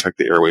want to protect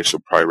the airway, so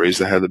probably raise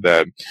the head of the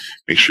bed,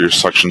 make sure your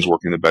suction's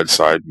working the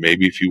bedside.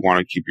 Maybe if you want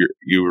to keep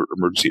your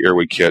emergency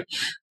airway kit,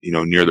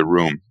 near the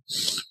room.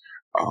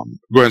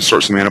 Go ahead and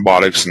start some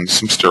antibiotics and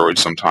some steroids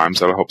sometimes.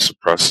 That'll help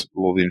suppress a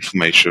little of the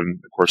inflammation.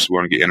 Of course, we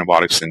want to get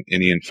antibiotics in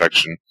any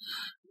infected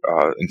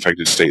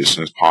state as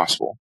soon as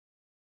possible.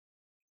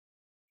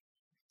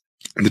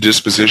 The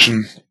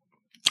disposition,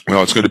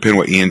 well, it's going to depend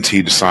what ENT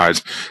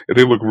decides. If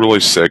they look really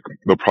sick,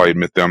 they'll probably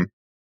admit them.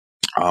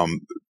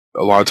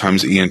 A lot of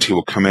times ENT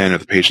will come in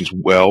if the patient's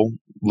well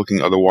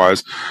looking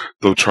otherwise.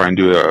 They'll try and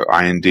do an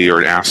IND or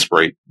an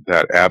aspirate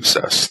that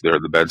abscess there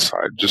at the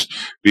bedside. Just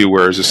be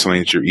aware, is this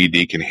something that your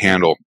ED can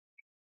handle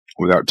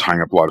without tying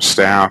up a lot of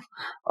staff?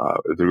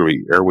 If there are going to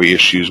be airway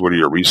issues, what are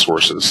your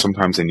resources?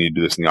 Sometimes they need to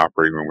do this in the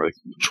operating room where they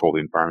can control the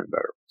environment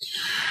better.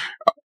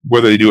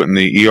 Whether they do it in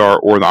the ER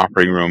or the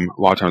operating room,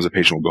 a lot of times the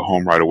patient will go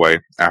home right away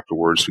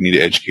afterwards. We need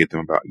to educate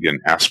them about, again,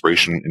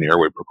 aspiration and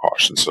airway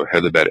precautions. So head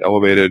of the bed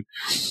elevated,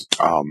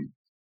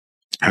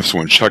 have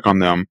someone check on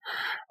them.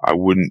 I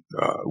wouldn't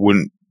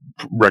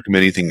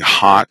recommend anything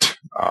hot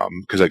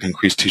because that can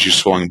increase tissue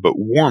swelling, but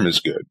warm is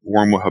good.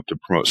 Warm will help to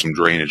promote some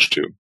drainage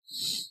too.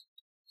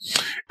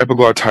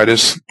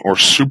 Epiglottitis or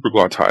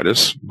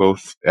supraglottitis,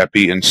 both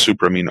epi and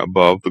supra mean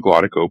above the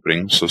glottic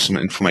opening, so some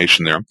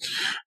inflammation there.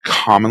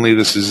 Commonly,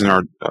 this is in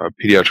our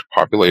pediatric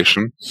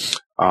population.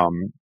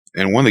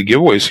 And one of the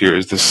giveaways here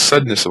is the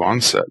suddenness of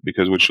onset,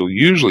 because what you'll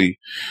usually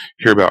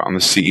hear about on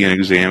the CEN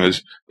exam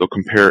is they'll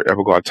compare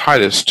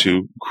epiglottitis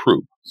to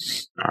croup.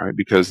 All right,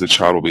 because the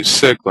child will be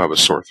sick, they'll have a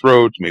sore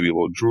throat, maybe a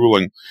little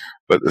drooling,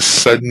 but the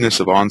suddenness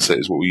of onset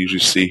is what we usually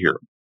see here.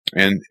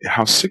 And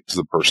how sick does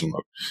the person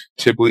look?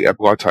 Typically,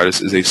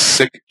 epiglottitis is a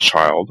sick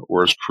child,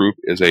 whereas croup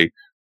is a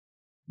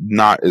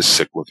not as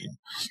sick looking.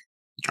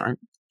 All right.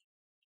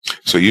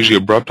 So usually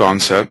abrupt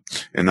onset,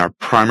 and our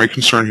primary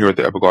concern here with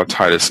the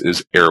epiglottitis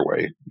is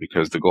airway,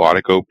 because the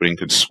glottic opening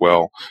could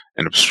swell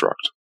and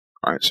obstruct.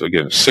 All right, so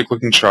again, a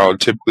sick-looking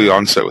child, typically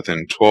onset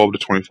within 12 to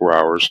 24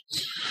 hours.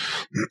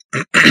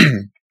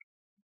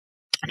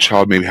 A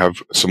child may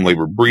have some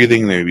labored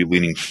breathing, they may be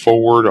leaning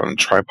forward on a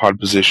tripod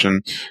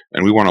position,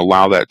 and we want to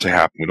allow that to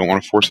happen. We don't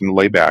want to force them to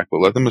lay back, but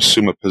let them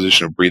assume a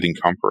position of breathing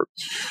comfort.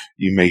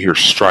 You may hear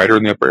stridor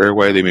in the upper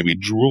airway, they may be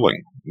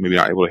drooling, maybe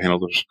not able to handle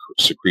their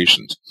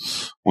secretions.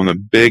 One of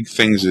the big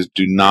things is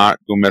do not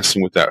go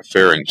messing with that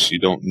pharynx. You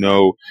don't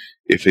know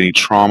if any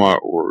trauma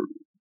or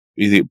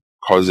anything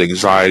causes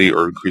anxiety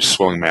or increased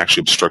swelling may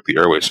actually obstruct the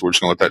airway. So we're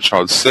just going to let that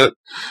child sit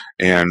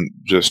and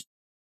just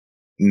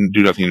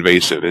do nothing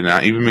invasive. And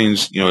that even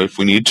means, if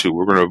we need to,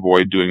 we're going to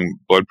avoid doing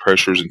blood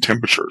pressures and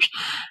temperatures,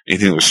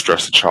 anything that would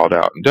stress the child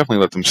out, and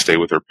definitely let them stay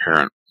with their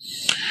parent.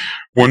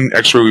 One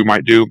x-ray we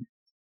might do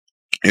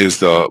is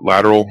the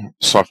lateral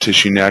soft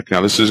tissue neck.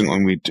 Now, this isn't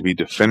going to be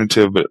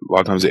definitive, but a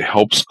lot of times it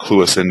helps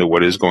clue us into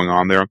what is going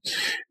on there.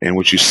 And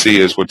what you see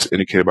is what's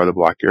indicated by the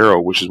black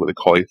arrow, which is what they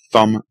call a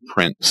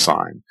thumbprint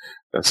sign.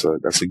 That's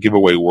a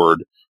giveaway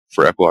word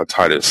for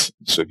epiglottitis.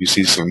 So if you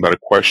see something about a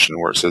question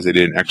where it says they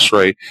did an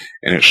x-ray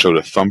and it showed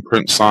a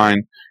thumbprint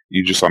sign,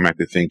 you just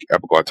automatically think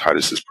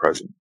epiglottitis is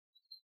present.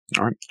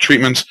 All right.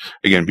 Treatments,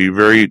 again, be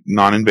very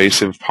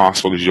non-invasive if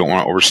possible, because you don't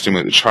want to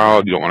overstimulate the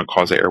child. You don't want to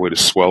cause the airway to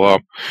swell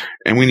up.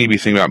 And we need to be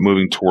thinking about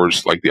moving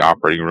towards like the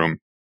operating room,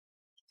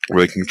 where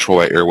they can control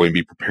that airway and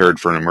be prepared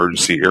for an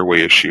emergency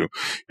airway issue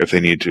if they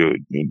need to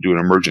do an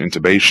emergent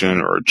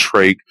intubation or a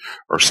trach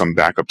or some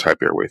backup type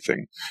airway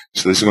thing.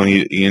 So this is going to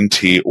need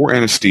ENT or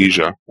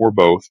anesthesia or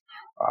both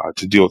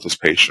to deal with this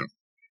patient.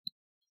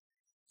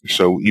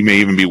 So you may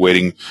even be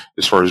waiting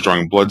as far as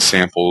drawing blood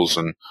samples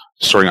and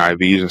starting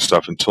IVs and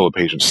stuff until the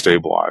patient's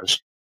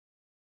stabilized.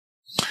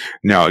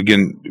 Now,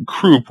 again,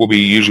 croup will be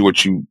usually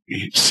what you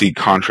see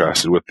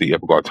contrasted with the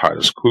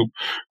epiglottitis.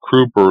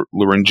 Croup or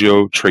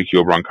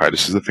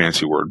laryngeotracheobronchitis is the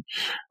fancy word.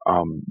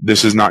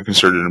 This is not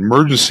considered an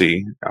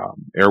emergency.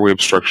 Airway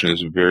obstruction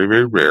is very,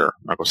 very rare.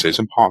 I'm not going to say it's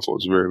impossible.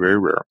 It's very, very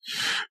rare.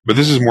 But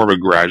this is more of a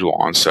gradual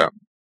onset.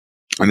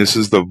 And this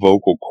is the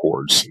vocal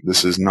cords.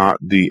 This is not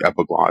the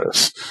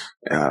epiglottis.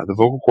 The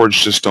vocal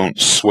cords just don't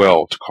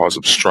swell to cause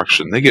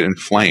obstruction. They get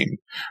inflamed.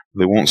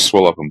 They won't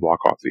swell up and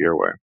block off the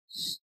airway.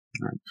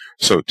 Right.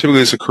 So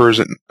typically this occurs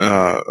at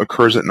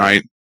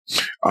night.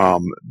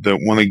 One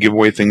of the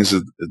giveaway things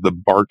is the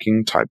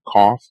barking type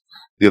cough.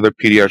 The other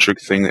pediatric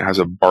thing that has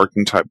a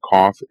barking type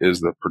cough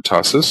is the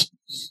pertussis.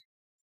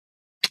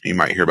 You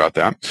might hear about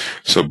that.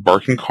 So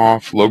barking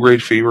cough,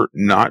 low-grade fever,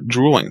 not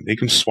drooling. They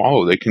can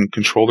swallow. They can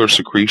control their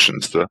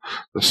secretions. The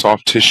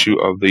soft tissue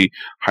of the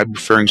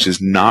hypopharynx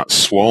is not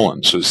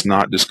swollen, so it's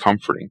not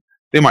discomforting.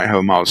 They might have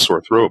a mild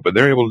sore throat, but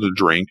they're able to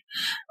drink,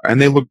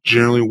 and they look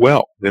generally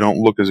well. They don't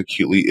look as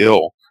acutely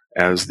ill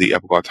as the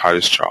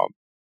epiglottitis child.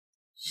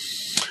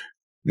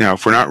 Now,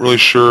 if we're not really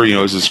sure,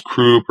 is this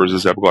croup or is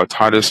this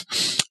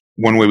epiglottitis,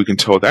 one way we can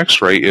tell with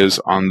x-ray is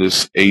on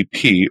this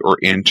AP, or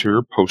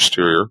anterior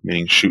posterior,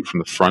 meaning shoot from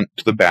the front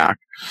to the back.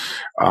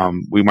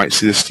 We might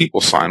see the steeple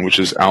sign, which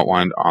is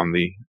outlined on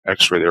the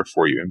x-ray there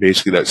for you. And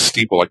basically that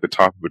steeple, like the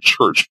top of a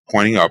church,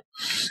 pointing up,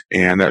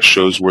 and that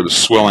shows where the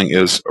swelling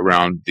is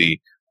around the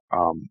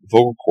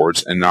vocal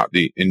cords, and not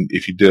and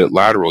if you did it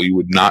lateral, you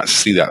would not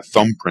see that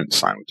thumbprint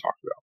sign we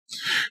talked about.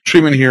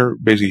 Treatment here,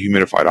 basically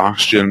humidified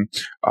oxygen.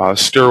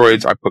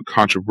 Steroids, I put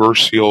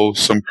controversial.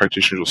 Some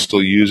practitioners will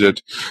still use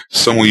it.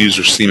 Some will use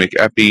racemic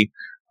epi.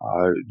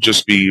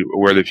 Just be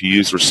aware that if you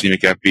use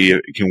racemic epi,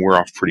 it can wear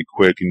off pretty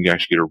quick, and you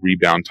actually get a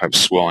rebound type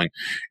swelling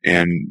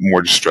and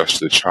more distress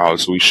to the child.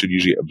 So we should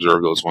usually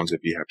observe those ones if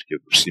you have to give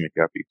racemic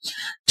epi.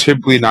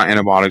 Typically not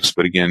antibiotics,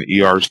 but again,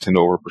 ERs tend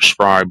to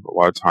overprescribe a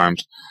lot of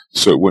times,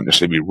 so it wouldn't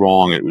necessarily be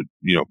wrong. It would,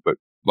 but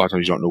a lot of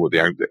times you don't know what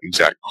the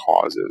exact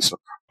cause is. So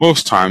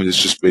most times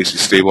it's just basically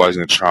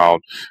stabilizing the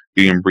child,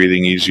 getting him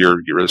breathing easier,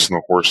 get rid of some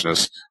of the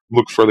hoarseness,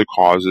 look for the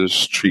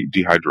causes, treat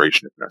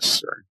dehydration if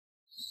necessary.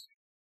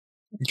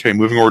 Okay,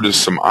 moving over to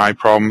some eye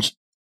problems.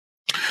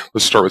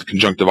 Let's start with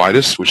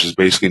conjunctivitis, which is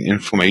basically an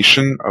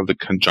inflammation of the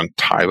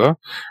conjunctiva,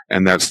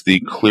 and that's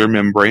the clear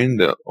membrane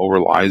that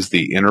overlies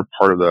the inner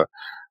part of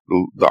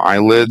the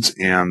eyelids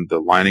and the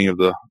lining of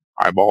the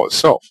eyeball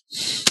itself.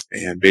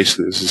 And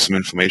basically this is some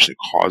inflammation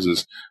that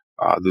causes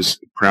this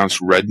pronounced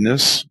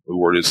redness. The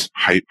word is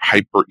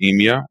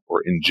hyperemia,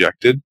 or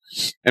injected,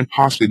 and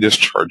possibly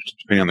discharged,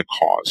 depending on the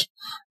cause.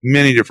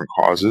 Many different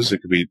causes.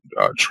 It could be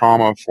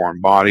trauma, foreign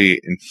body,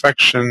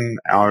 infection,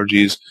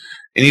 allergies,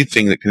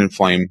 anything that can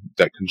inflame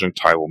that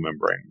conjunctival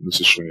membrane.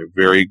 This is showing a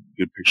very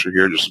good picture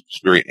here, just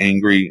very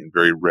angry and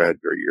very red,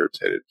 very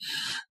irritated.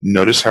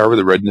 Notice, however,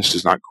 the redness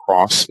does not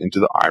cross into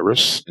the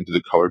iris, into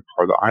the colored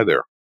part of the eye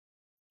there.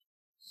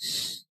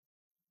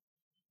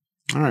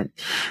 All right.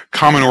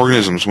 Common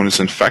organisms when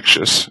it's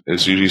infectious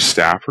is usually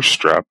staph or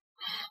strep.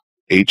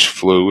 H.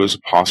 flu is a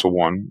possible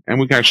one, and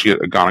we can actually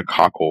get a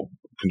gonococcal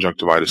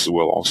conjunctivitis as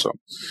well also.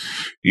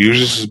 Usually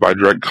this is by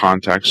direct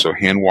contact, so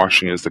hand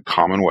washing is the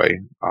common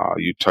way.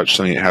 You touch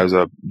something that has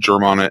a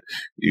germ on it,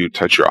 you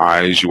touch your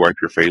eyes, you wipe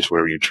your face,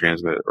 whatever you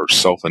transmit it, or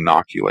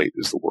self-inoculate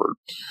is the word.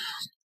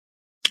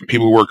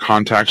 People who wear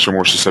contacts are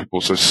more susceptible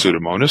to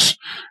Pseudomonas,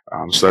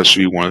 so that should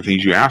be one of the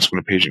things you ask when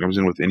a patient comes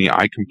in with any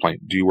eye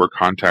complaint. Do you wear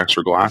contacts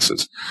or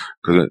glasses?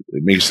 Because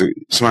it makes it,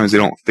 sometimes they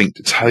don't think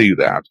to tell you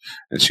that,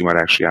 and so you might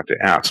actually have to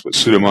ask. But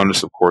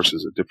Pseudomonas, of course,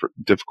 is a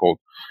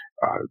difficult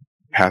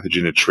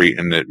pathogen to treat,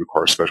 and it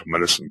requires special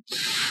medicine.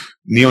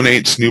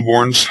 Neonates,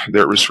 newborns,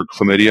 they're at risk for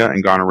chlamydia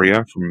and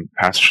gonorrhea from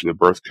passage through the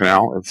birth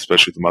canal,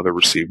 especially if the mother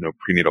received no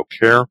prenatal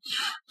care.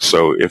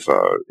 So if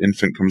an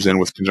infant comes in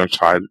with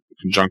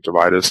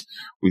conjunctivitis,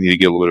 we need to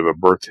get a little bit of a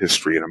birth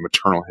history and a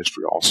maternal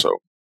history also.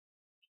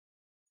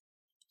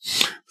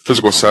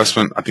 Physical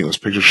assessment, I think this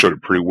picture showed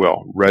it pretty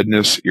well.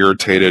 Redness,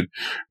 irritated,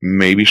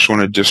 maybe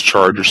showing a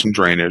discharge or some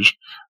drainage.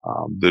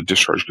 The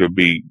discharge could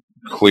be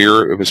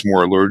clear if it's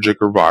more allergic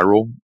or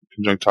viral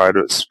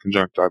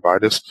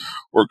conjunctivitis,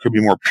 or it could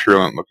be more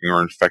purulent looking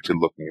or infected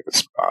looking if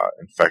it's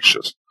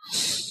infectious.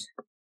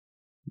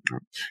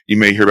 You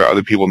may hear about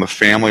other people in the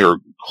family or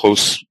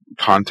close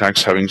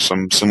contacts having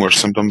some similar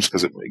symptoms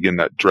because, again,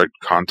 that direct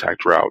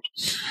contact route.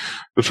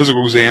 The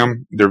physical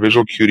exam, their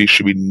visual acuity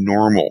should be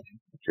normal.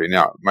 Okay,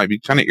 now it might be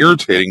kind of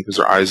irritating because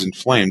their eye is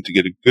inflamed to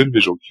get a good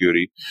visual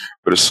acuity,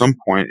 but at some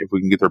point, if we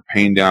can get their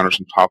pain down or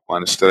some top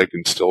line aesthetic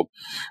instilled,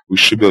 we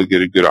should be able to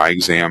get a good eye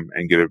exam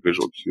and get a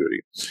visual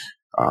acuity.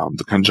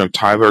 The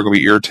conjunctiva are going to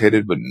be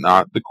irritated, but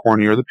not the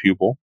cornea or the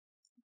pupil,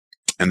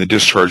 and the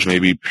discharge may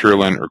be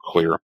purulent or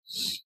clear.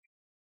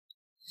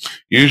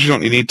 Usually you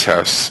don't need any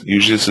tests.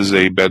 Usually this is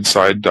a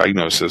bedside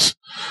diagnosis.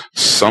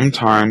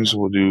 Sometimes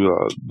we'll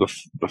do the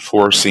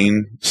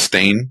fluorescein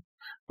stain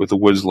with a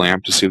Woods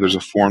lamp to see if there's a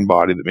foreign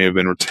body that may have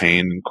been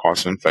retained and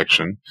caused an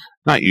infection.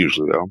 Not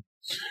usually, though.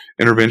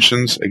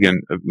 Interventions,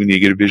 again, we need to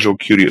get a visual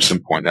acuity at some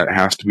point. That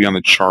has to be on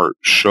the chart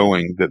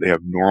showing that they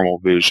have normal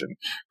vision.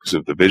 Because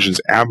if the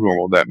vision's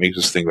abnormal, that makes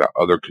us think about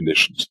other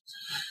conditions.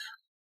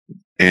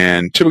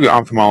 And typically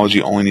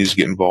ophthalmology only needs to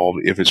get involved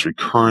if it's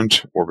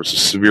recurrent or if it's a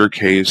severe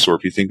case or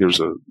if you think there's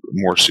a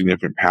more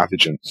significant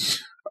pathogen.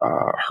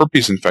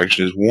 Herpes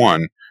infection is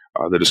one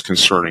that is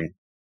concerning.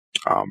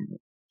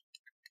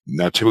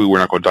 Now, typically we're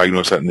not going to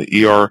diagnose that in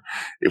the ER.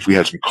 If we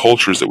had some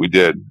cultures that we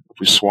did, if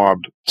we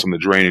swabbed some of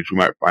the drainage, we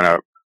might find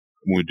out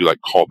when we do like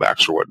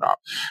callbacks or whatnot.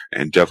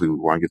 And definitely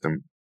we want to get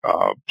them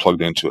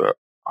plugged into an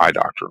eye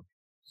doctor.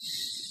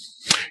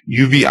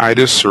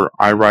 uveitis or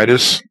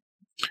iritis.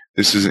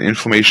 This is an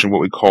inflammation of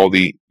what we call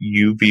the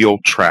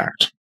uveal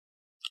tract.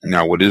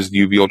 Now, what is the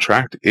uveal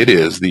tract? It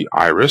is the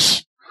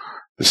iris,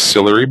 the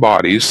ciliary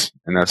bodies,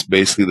 and that's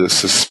basically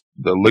the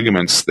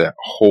ligaments that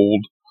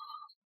hold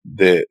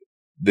the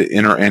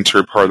inner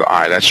anterior part of the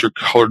eye. That's your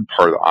colored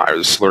part of the eye, or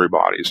the ciliary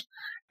bodies,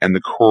 and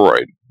the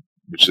choroid,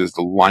 which is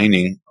the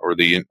lining or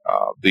the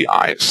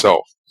eye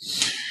itself.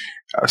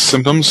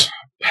 Symptoms: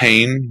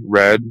 pain,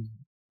 red,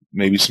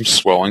 maybe some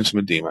swelling, some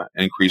edema,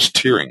 and increased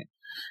tearing.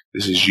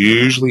 This is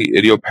usually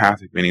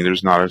idiopathic, meaning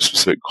there's not a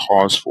specific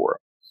cause for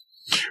it.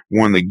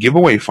 One of the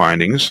giveaway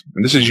findings,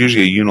 and this is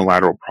usually a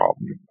unilateral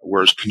problem,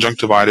 whereas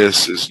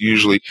conjunctivitis is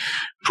usually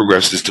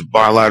progresses to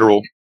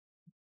bilateral,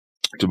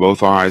 to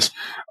both eyes.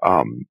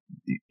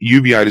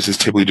 Uveitis is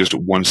typically just a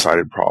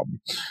one-sided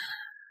problem.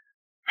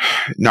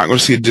 Not going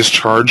to see a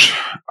discharge.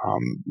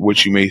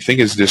 What you may think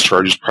is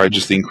discharge is probably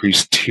just the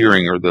increased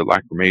tearing or the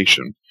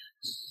lacrimation.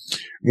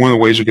 One of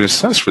the ways we can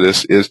assess for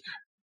this is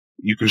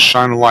you can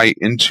shine a light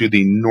into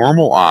the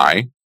normal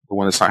eye, the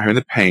one that's not having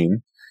the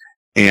pain,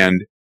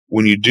 and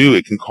when you do,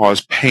 it can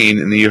cause pain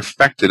in the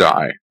affected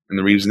eye. And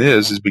the reason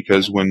is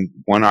because when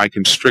one eye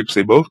constricts,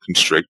 they both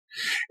constrict,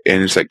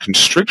 and it's that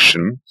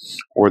constriction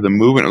or the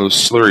movement of those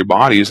ciliary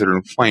bodies that are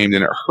inflamed,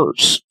 and it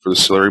hurts for the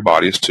ciliary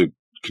bodies to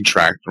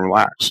contract and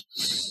relax.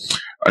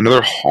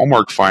 Another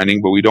hallmark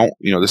finding, but we don't,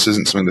 this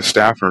isn't something the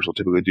staff nurse will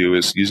typically do,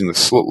 is using the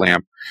slit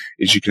lamp,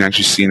 is you can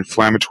actually see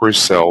inflammatory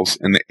cells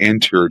in the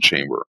anterior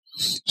chamber.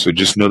 So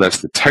just know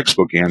that's the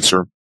textbook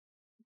answer.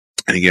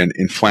 And again,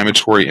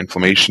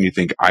 inflammation, you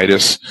think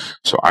itis,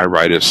 so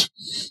iritis,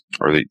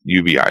 or the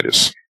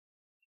uveitis.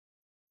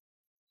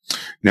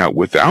 Now,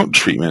 without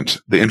treatment,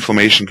 the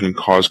inflammation can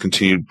cause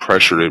continued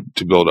pressure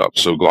to build up.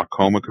 So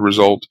glaucoma could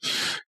result,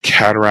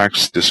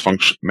 cataracts,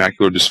 dysfunction,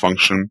 macular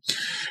dysfunction.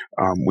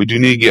 We do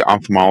need to get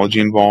ophthalmology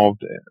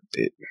involved.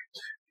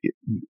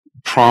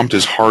 Prompt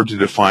is hard to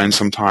define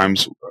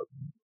sometimes.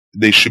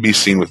 They should be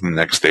seen within the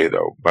next day,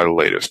 though, by the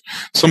latest.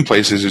 Some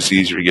places it's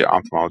easier to get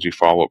ophthalmology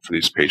follow-up for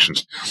these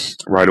patients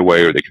right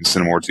away, or they can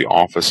send them over to the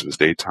office if it's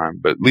daytime,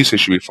 but at least they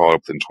should be followed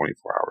up within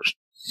 24 hours.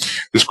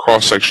 This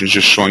cross-section is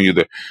just showing you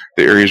the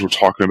areas we're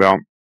talking about.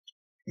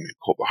 Let me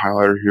pull up the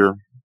highlighter here.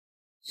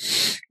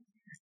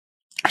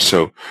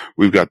 So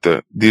we've got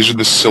these are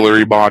the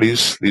ciliary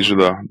bodies. These are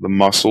the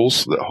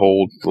muscles that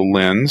hold the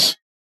lens.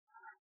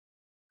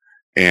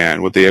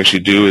 And what they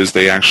actually do is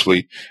they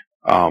actually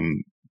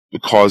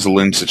cause the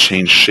lens to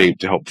change shape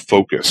to help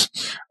focus,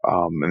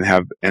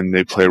 and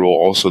they play a role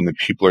also in the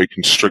pupillary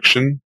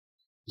constriction.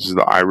 This is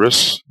the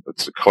iris.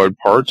 That's the colored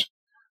part.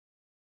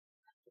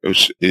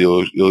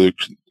 It'll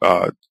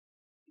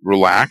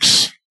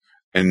relax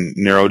and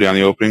narrow down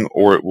the opening,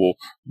 or it will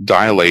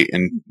dilate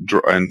and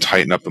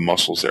tighten up the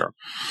muscles there.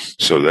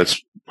 So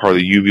that's part of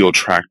the uveal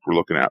tract we're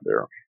looking at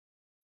there.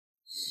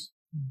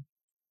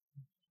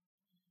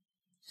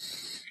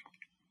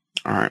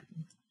 All right.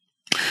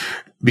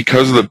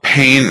 Because of the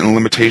pain and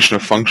limitation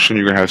of function,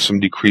 you're going to have some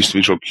decreased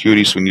visual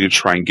acuity, so we need to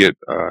try and get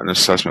an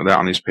assessment of that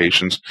on these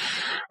patients.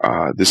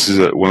 This is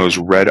one of those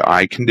red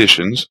eye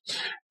conditions.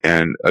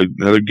 And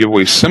another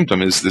giveaway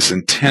symptom is this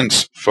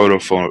intense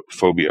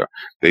photophobia.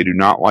 They do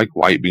not like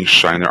light being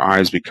shined in their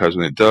eyes because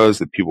when it does,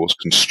 the pupils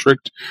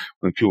constrict.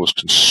 When the pupils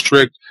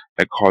constrict,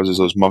 that causes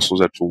those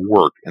muscles to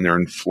work, and they're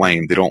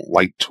inflamed. They don't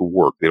like to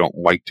work. They don't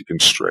like to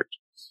constrict.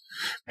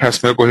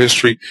 Past medical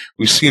history,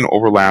 we see an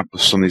overlap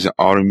with some of these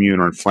autoimmune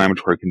or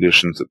inflammatory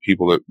conditions that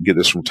people that get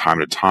this from time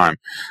to time.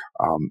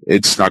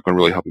 It's not going to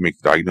really help you make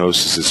the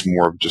diagnosis. It's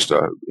more of just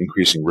an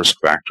increasing risk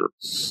factor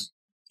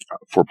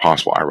for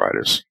possible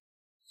iritis.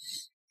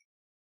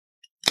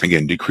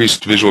 Again,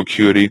 decreased visual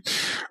acuity,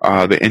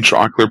 the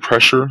intraocular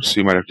pressure, so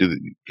you might have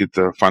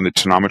to find the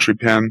tonometry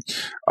pen,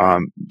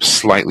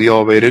 slightly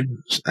elevated,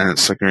 and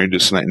it's secondary to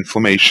some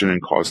inflammation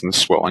and causing the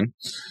swelling.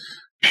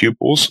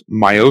 Pupils,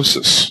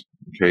 miosis.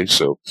 Okay,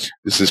 so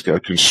this is a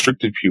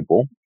constricted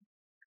pupil.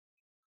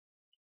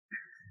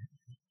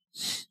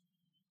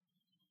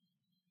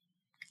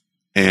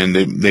 And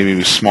they may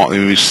be small, they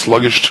may be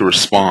sluggish to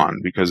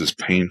respond because it's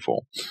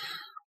painful.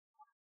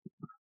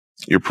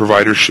 Your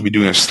provider should be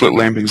doing a slit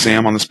lamp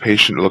exam on this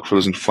patient to look for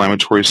those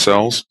inflammatory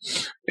cells,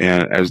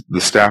 and as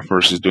the staff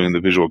nurse is doing the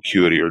visual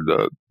acuity or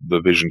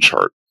the vision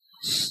chart.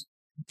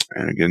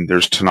 And again,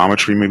 there's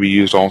tonometry may be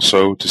used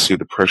also to see if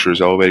the pressure is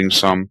elevating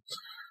some.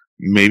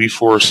 Maybe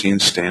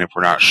fluorescein stain if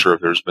we're not sure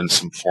if there's been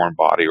some foreign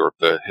body or if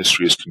the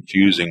history is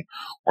confusing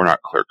or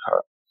not clear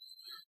cut.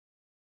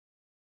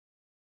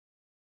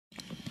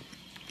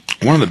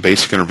 One of the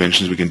basic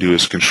interventions we can do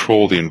is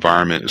control the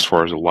environment as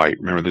far as the light.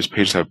 Remember, these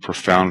patients have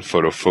profound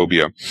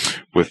photophobia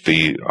with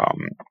the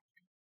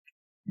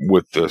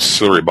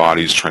ciliary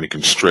bodies trying to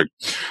constrict.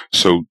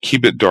 So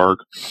keep it dark,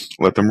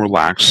 let them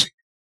relax.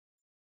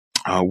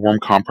 Warm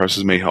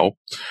compresses may help.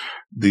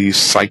 The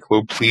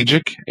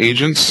cycloplegic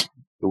agents,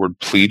 the word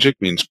plegic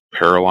means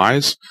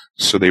paralyze,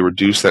 so they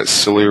reduce that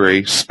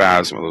ciliary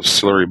spasm of those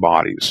ciliary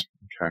bodies.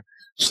 Okay,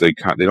 so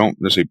they don't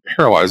necessarily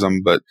paralyze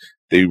them, but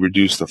they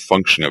reduce the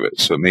function of it.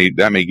 So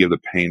that may give the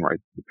pain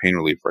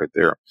relief right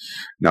there.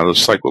 Now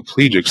those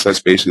cycloplegics,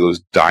 that's basically those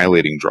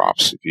dilating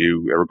drops. If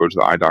you ever go to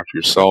the eye doctor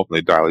yourself and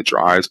they dilate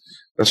your eyes,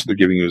 that's what they're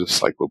giving you as a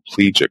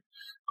cycloplegic,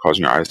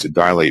 causing your eyes to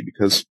dilate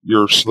because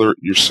your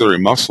ciliary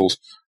muscles,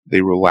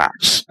 they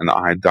relax and the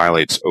eye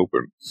dilates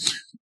open.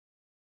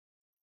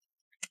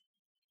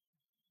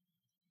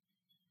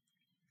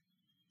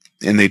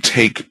 And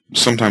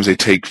sometimes they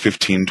take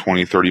 15,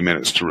 20, 30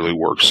 minutes to really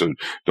work. So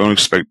don't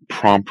expect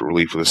prompt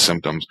relief of the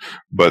symptoms,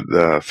 but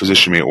the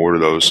physician may order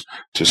those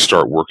to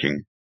start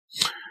working.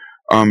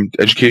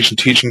 Education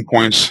teaching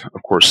points,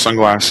 of course,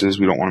 sunglasses.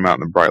 We don't want them out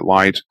in the bright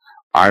light,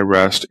 eye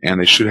rest,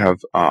 and they should have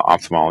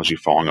ophthalmology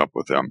following up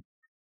with them.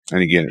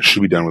 And again, it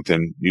should be done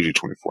within usually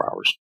 24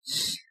 hours.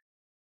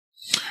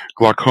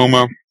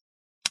 Glaucoma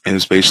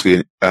is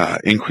basically an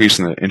increase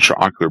in the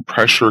intraocular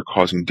pressure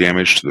causing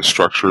damage to the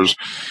structures.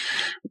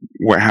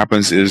 What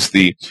happens is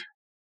the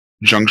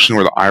junction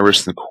where the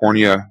iris and the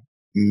cornea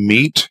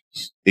meet,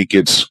 it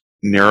gets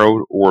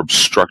narrowed or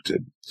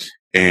obstructed,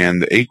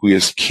 and the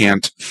aqueous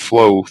can't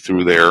flow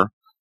through there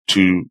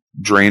to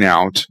drain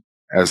out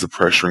as the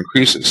pressure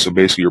increases. So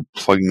basically you're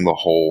plugging the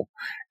hole,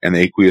 and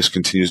the aqueous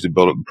continues to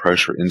build up the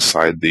pressure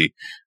inside the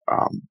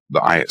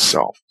eye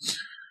itself.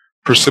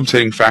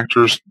 Precipitating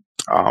factors,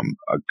 a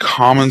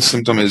common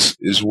symptom is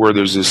where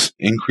there's this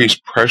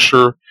increased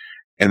pressure,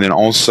 and then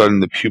all of a sudden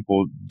the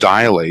pupil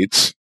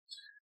dilates,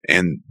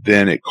 and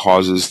then it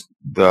causes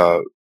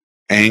the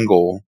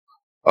angle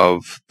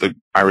of the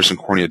iris and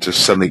cornea to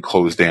suddenly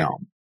close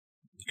down.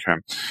 Okay,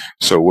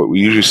 so what we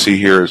usually see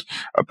here is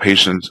a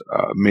patient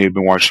may have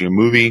been watching a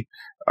movie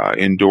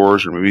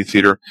indoors or movie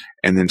theater,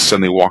 and then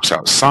suddenly walks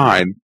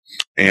outside,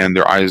 and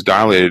their eye is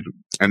dilated,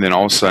 and then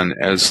all of a sudden,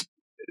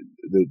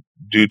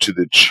 due to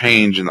the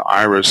change in the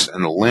iris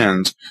and the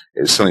lens,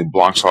 it suddenly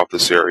blocks off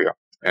this area,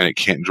 and it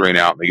can't drain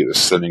out, and they get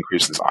this sudden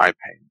increase in this eye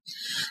pain.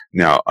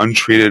 Now,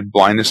 untreated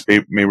blindness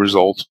may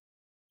result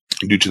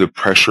due to the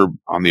pressure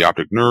on the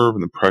optic nerve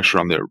and the pressure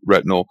on the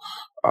retinal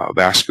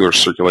vascular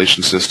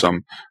circulation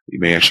system. You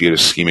may actually get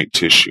ischemic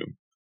tissue.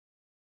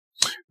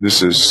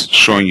 This is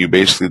showing you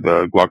basically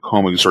the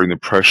glaucoma exerting the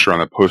pressure on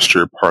the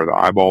posterior part of the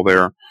eyeball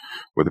there,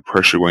 with the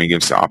pressure going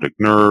against the optic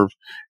nerve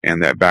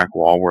and that back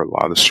wall where a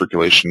lot of the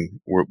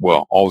circulation,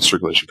 all the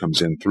circulation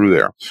comes in through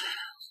there.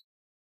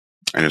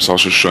 And it's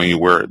also showing you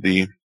where let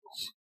me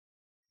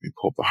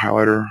pull up the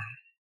highlighter.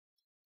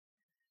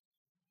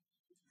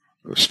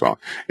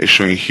 It's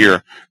showing you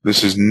here,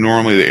 this is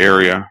normally the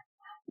area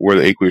where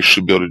the aqueous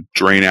should be able to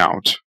drain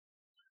out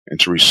and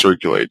to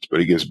recirculate,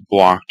 but it gets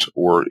blocked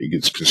or it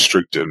gets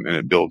constricted and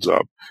it builds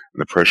up,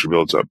 and the pressure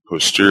builds up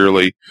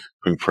posteriorly,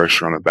 putting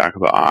pressure on the back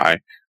of the eye,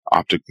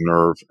 optic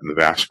nerve, and the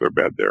vascular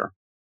bed there.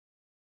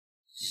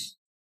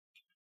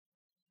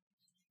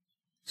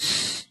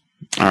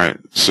 All right,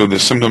 so the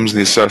symptoms in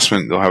the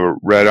assessment, they'll have a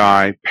red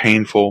eye,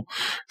 painful,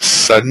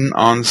 sudden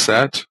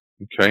onset,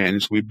 okay, and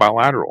it's going to be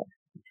bilateral,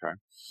 okay,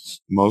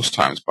 most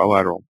times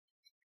bilateral.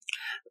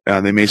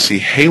 They may see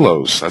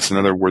halos, that's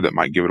another word that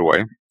might give it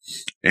away,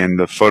 and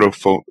it should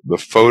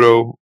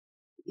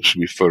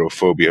be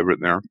photophobia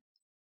written there.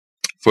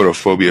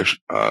 Photophobia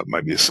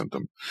might be a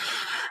symptom.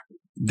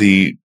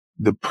 The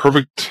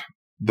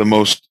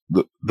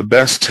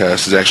best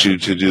test is actually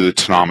to do the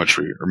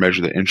tonometry or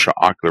measure the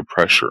intraocular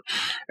pressure,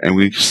 and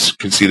we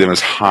can see them as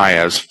high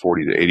as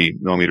 40 to 80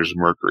 millimeters of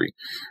mercury.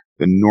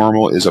 The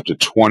normal is up to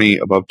 20.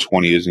 Above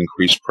 20 is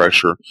increased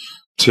pressure.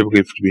 Typically,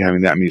 if you're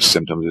having that many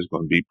symptoms, it's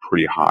going to be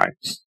pretty high.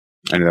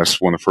 And that's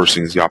one of the first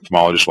things the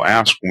ophthalmologist will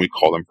ask when we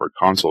call them for a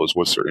consult is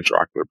what's their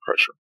intraocular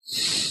pressure.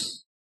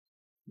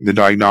 The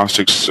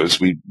diagnostics is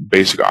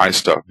basic eye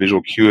stuff,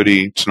 visual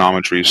acuity,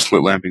 tonometry,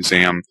 slit lamp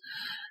exam,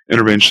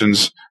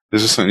 interventions.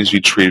 This is something that needs to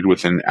be treated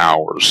within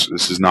hours.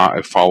 This is not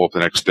a follow-up the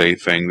next day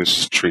thing. This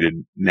is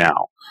treated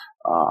now.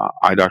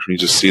 Eye doctor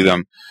needs to see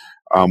them.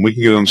 We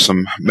can give them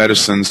some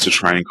medicines to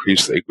try and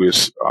increase the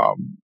aqueous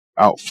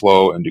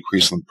outflow and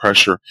decrease the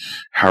pressure.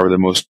 However, the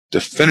most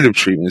definitive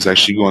treatment is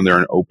actually go in there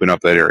and open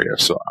up that area.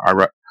 So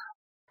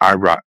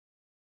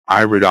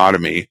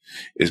iridotomy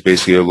is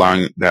basically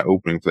allowing that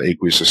opening for the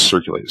aqueous to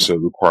circulate. So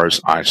it requires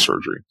eye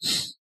surgery.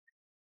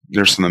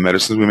 There's some of the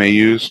medicines we may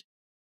use.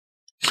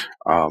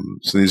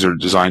 So these are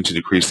designed to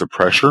decrease the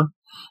pressure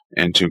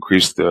and to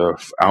increase the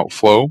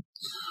outflow.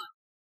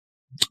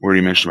 We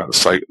already mentioned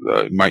about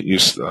you might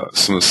use some of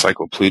the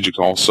cycloplegics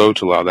also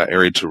to allow that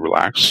area to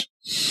relax.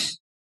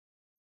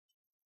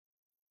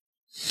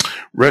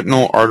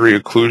 Retinal artery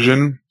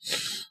occlusion.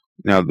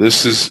 Now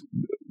these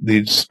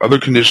other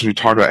conditions we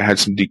talked about had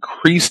some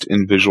decreased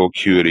in visual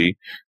acuity.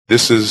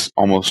 This is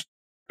almost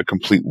a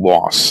complete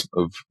loss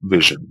of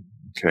vision.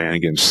 Okay, and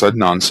again,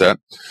 sudden onset.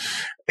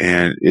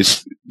 And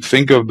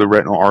think of the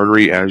retinal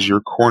artery as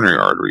your coronary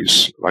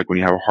arteries. Like when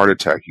you have a heart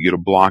attack, you get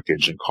a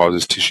blockage and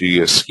causes tissue to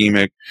get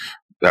ischemic.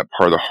 That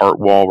part of the heart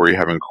wall where you're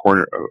having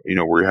where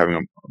you're having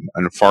an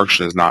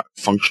infarction is not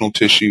functional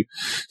tissue.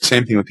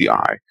 Same thing with the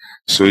eye.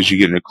 So as you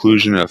get an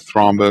occlusion, a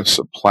thrombus,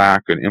 a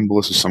plaque, an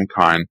embolus of some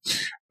kind,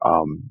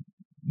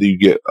 you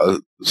get a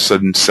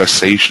sudden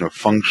cessation of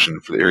function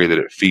for the area that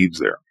it feeds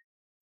there.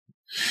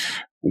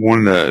 One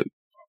of the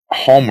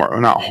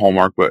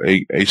but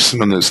a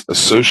symptom that's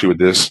associated with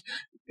this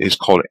is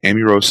called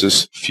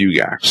amaurosis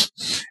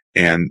fugax.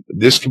 And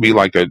this can be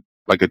like a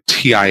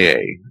TIA.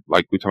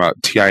 Like we talk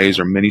about, TIAs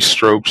are mini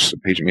strokes. A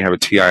patient may have a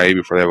TIA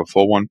before they have a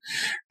full one.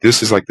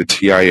 This is like the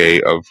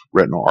TIA of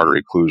retinal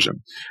artery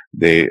occlusion.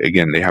 They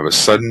have a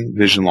sudden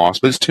vision loss,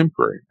 but it's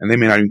temporary, and they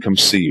may not even come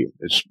see you.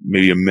 It's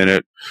maybe a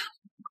minute,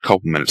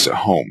 couple minutes at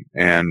home,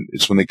 and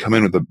it's when they come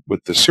in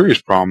with the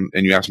serious problem,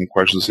 and you ask them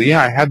questions. Say,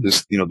 "Yeah, I had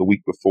this, the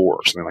week before,"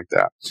 or something like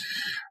that.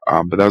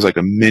 But that was like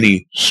a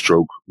mini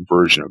stroke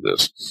version of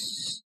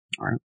this.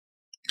 All right.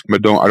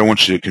 But I don't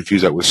want you to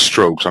confuse that with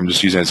strokes. I'm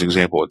just using that as an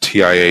example. A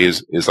TIA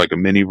is like a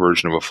mini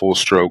version of a full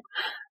stroke.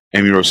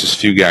 Amaurosis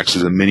fugax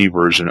is a mini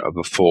version of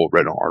a full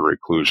retinal artery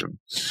occlusion.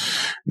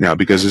 Now,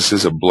 because this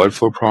is a blood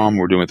flow problem,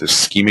 we're dealing with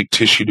ischemic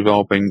tissue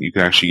developing. You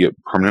can actually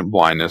get permanent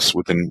blindness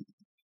within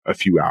a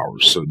few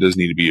hours, so it does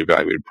need to be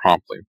evaluated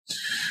promptly.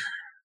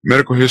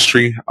 Medical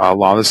history, a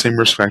lot of the same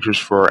risk factors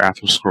for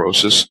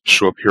atherosclerosis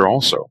show up here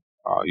also.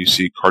 You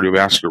see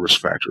cardiovascular risk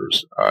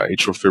factors,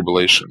 atrial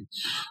fibrillation.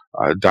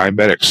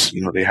 Diabetics,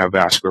 they have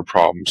vascular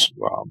problems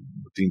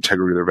with the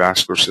integrity of their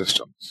vascular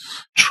system.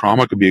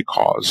 Trauma could be a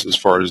cause as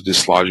far as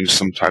dislodging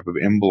some type of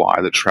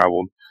emboli that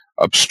traveled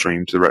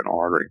upstream to the retinal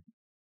artery.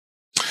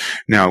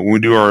 Now, when we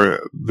do our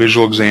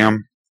visual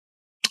exam,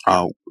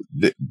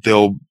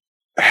 they'll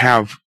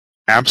have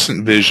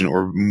absent vision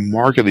or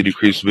markedly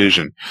decreased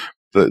vision.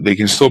 They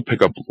can still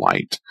pick up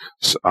light.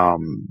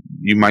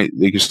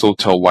 They can still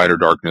tell light or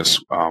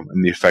darkness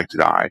in the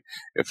affected eye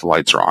if the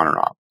lights are on or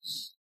not.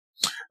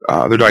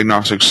 Their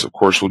diagnostics, of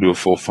course, will do a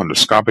full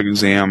fundoscopic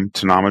exam,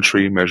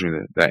 tonometry,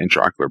 measuring that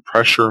intraocular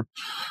pressure,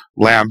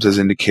 labs as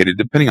indicated,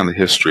 depending on the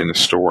history and the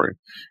story.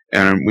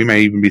 And we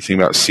may even be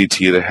thinking about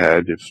CT of the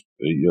head.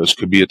 This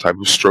could be a type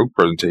of stroke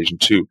presentation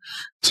too.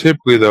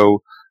 Typically,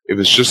 though, if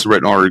it's just the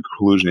retinal artery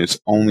occlusion, it's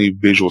only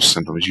visual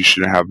symptoms. You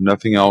shouldn't have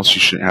nothing else. You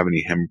shouldn't have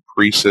any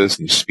hemiparesis,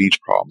 any speech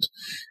problems.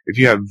 If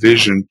you have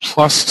vision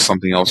plus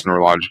something else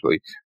neurologically,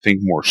 think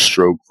more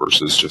stroke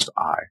versus just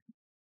eye.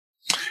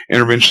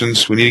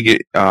 Interventions, we need to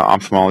get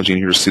ophthalmology in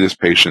here to see this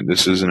patient.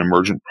 This is an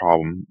emergent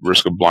problem,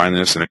 risk of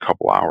blindness in a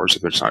couple hours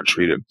if it's not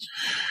treated.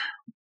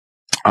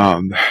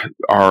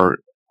 Our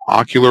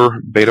ocular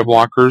beta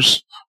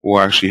blockers will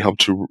actually help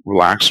to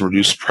relax and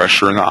reduce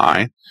pressure in the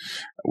eye.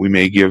 We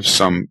may give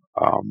some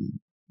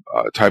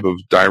type of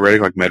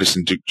diuretic like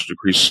medicine to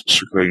decrease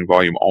circulating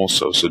volume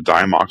also, so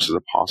Diamox is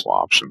a possible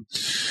option.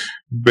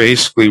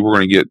 Basically, we're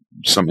going to get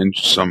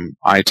some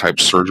eye-type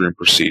surgery and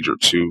procedure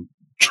to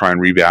try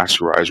and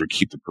revascularize or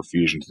keep the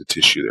perfusion to the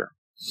tissue there.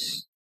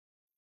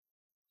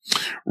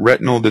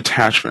 Retinal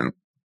detachment,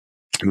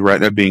 the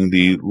retina being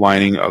the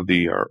lining of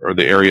or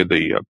the area of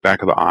the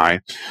back of the eye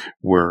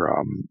where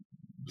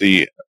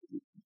the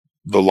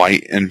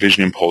light and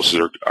vision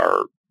impulses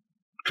are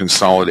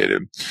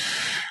consolidated.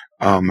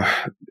 And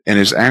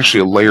it's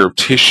actually a layer of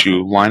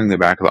tissue lining the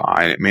back of the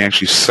eye, and it may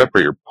actually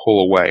separate or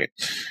pull away.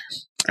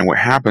 And what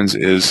happens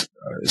is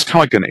it's kind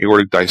of like an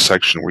aortic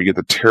dissection where you get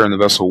the tear in the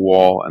vessel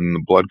wall and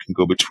the blood can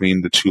go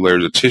between the two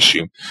layers of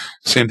tissue.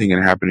 Same thing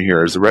can happen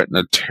here. As the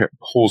retina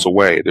pulls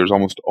away, there's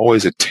almost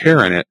always a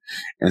tear in it,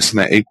 and some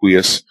of that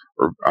aqueous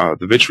or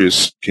the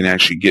vitreous can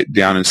actually get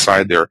down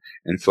inside there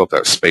and fill up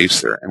that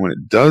space there. And when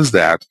it does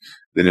that,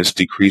 then it's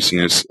decreasing,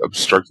 it's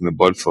obstructing the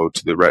blood flow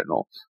to the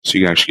retinal, so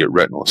you can actually get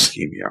retinal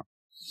ischemia.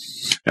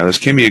 Now, this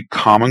can be a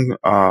common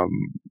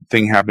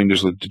thing happening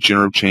just with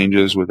degenerative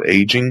changes with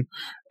aging,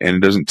 and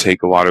it doesn't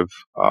take a lot of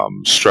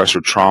stress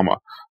or trauma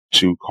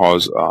to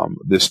cause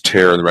this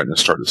tear in the retina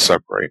to start to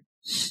separate.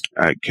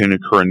 It can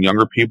occur in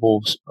younger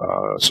people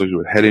associated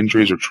with head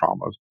injuries or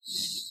traumas.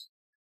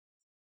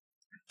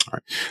 All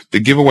right. The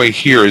giveaway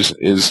here is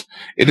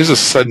it is a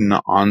sudden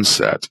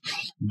onset,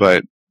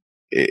 but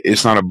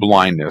it's not a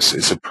blindness.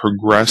 It's a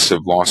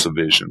progressive loss of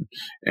vision.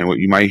 And what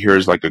you might hear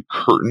is like a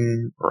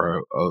curtain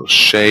or a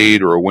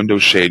shade or a window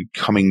shade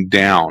coming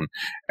down.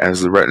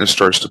 As the retina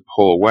starts to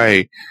pull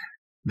away,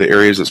 the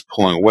areas it's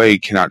pulling away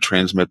cannot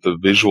transmit the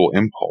visual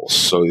impulse.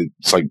 So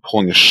it's like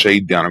pulling a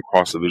shade down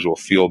across the visual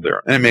field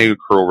there. And it may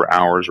occur over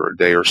hours or a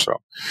day or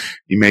so.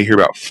 You may hear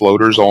about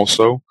floaters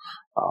also.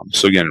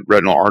 So again,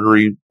 retinal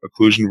artery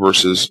occlusion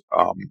versus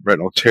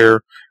retinal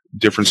tear.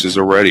 Differences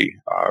already.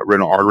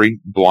 Retinal artery,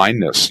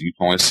 blindness. You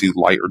can only see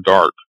light or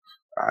dark.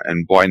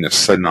 And blindness,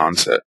 sudden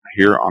onset.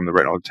 Here on the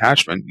retinal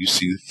detachment, you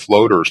see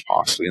floaters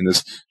possibly, and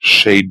this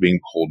shade being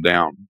pulled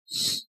down.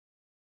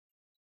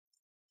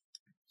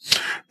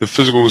 The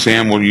physical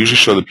exam will usually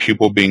show the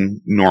pupil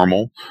being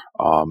normal,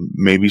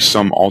 maybe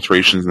some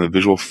alterations in the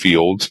visual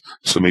fields.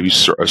 So maybe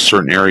a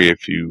certain area,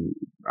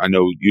 I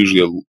know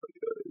usually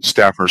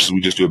staff nurses,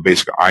 we just do a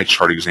basic eye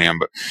chart exam,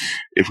 but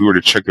if we were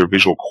to check their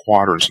visual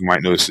quadrants, we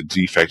might notice a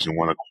defect in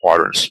one of the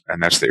quadrants,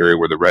 and that's the area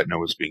where the retina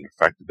was being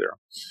affected there.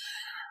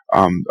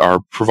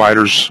 Our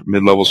providers,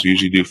 mid-levels,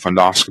 usually do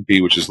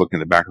fundoscopy, which is looking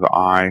at the back of the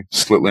eye,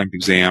 slit lamp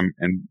exam,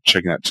 and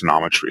checking that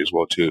tonometry as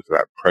well, too, for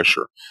that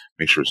pressure,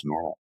 make sure it's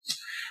normal.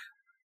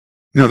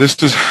 Now,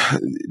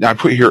 I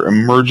put here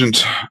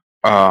emergent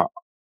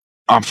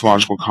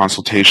ophthalmological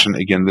consultation.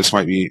 Again, this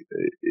might be,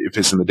 if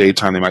it's in the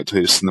daytime, they might tell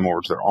you to send them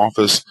over to their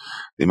office.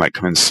 They might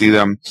come and see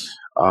them.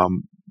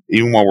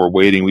 Even while we're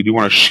waiting, we do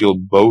want to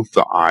shield both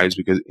the eyes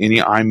because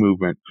any eye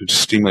movement could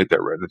stimulate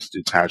that retina to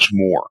detach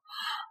more.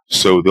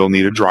 So they'll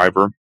need a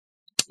driver.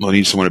 They'll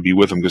need someone to be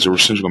with them because we're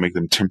essentially going to make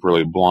them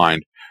temporarily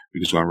blind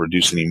because we want to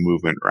reduce any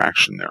movement or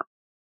action there.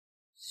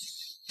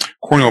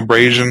 Corneal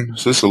abrasion,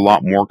 so this is a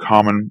lot more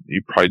common.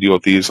 You probably deal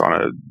with these on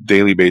a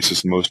daily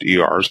basis in most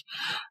ERs.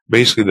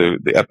 Basically,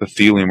 the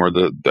epithelium or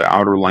the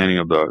outer lining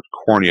of the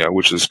cornea,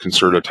 which is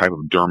considered a type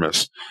of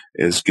dermis,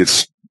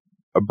 gets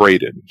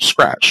abraded,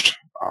 scratched,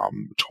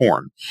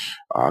 torn.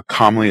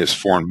 Commonly, it's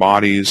foreign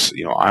bodies,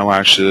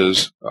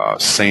 eyelashes,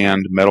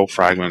 sand, metal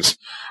fragments.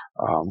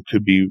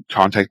 Could be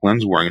contact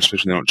lens wearing,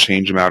 especially if they don't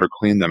change them out or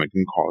clean them. It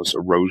can cause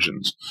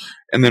erosions.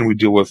 And then we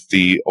deal with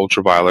the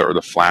ultraviolet or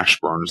the flash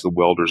burns, the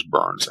welder's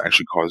burns,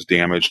 actually cause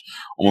damage,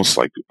 almost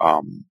like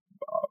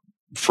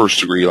first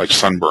degree, like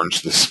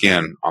sunburns to the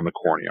skin on the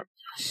cornea.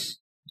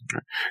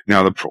 Okay.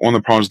 Now, one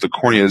of the problems with the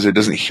cornea is it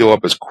doesn't heal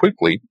up as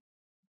quickly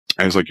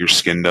as like your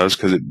skin does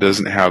because it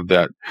doesn't have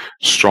that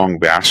strong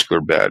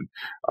vascular bed.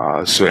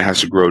 So it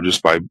has to grow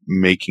just by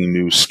making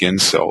new skin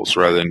cells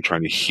rather than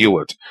trying to heal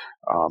it.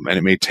 And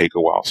it may take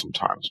a while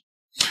sometimes.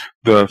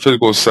 The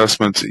physical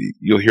assessments,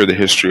 you'll hear the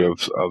history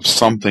of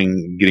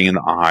something getting in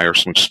the eye or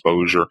some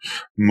exposure.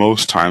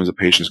 Most times the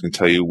patients can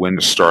tell you when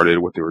it started,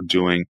 what they were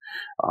doing.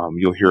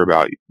 You'll hear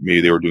about maybe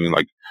they were doing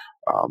like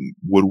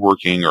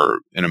woodworking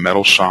or in a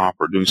metal shop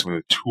or doing something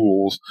with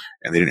tools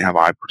and they didn't have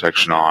eye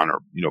protection on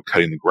or,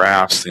 cutting the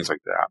grass, things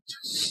like that.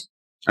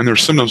 And their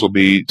symptoms will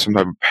be some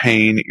type of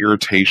pain,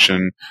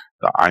 irritation.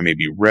 The eye may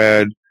be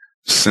red,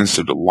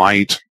 sensitive to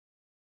light.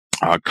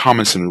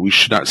 Common symptoms, we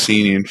should not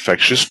see any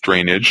infectious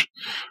drainage.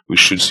 We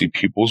should see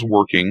pupils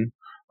working,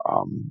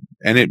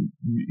 and it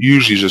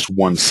usually is just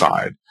one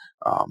side.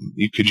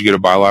 Could you get a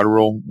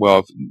bilateral?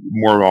 Well,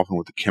 more often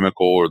with the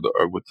chemical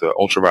or with the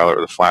ultraviolet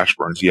or the flash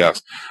burns,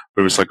 yes.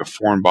 But if it's like a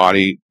foreign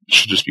body, it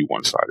should just be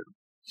one-sided.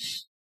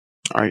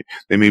 All right.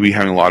 They may be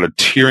having a lot of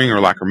tearing or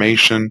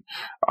lacrimation.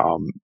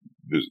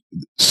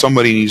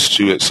 Somebody needs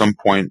to, at some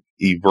point,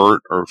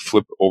 evert or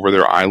flip over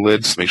their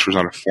eyelids to make sure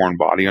there's not a foreign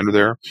body under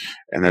there.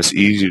 And that's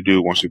easy to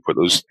do once we put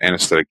those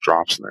anesthetic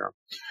drops in there.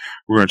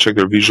 We're going to check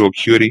their visual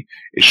acuity.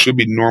 It should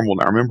be normal.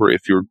 Now, remember,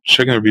 if you're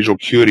checking their visual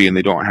acuity and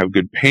they don't have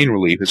good pain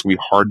relief, it's going to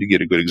be hard to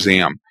get a good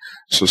exam.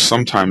 So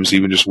sometimes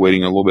even just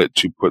waiting a little bit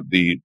to put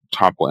the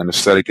topical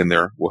anesthetic in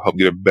there will help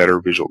get a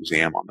better visual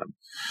exam on them.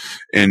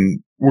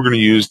 And we're going to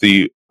use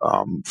the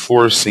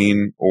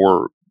fluorescein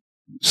or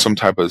some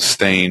type of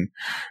stain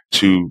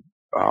to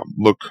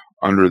look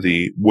under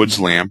the Woods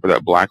lamp or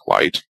that black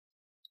light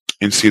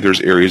and see if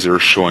there's areas that are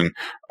showing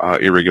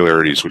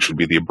irregularities, which would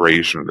be the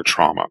abrasion or the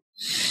trauma.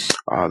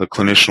 The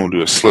clinician will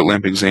do a slit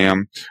lamp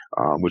exam,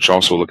 which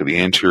also look at the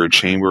anterior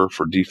chamber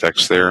for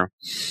defects there.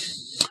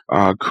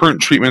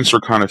 Current treatments are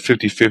kind of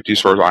 50-50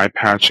 as far as eye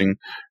patching.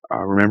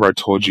 Remember I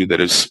told you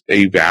that it's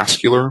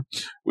avascular,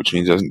 which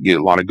means it doesn't get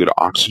a lot of good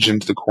oxygen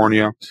to the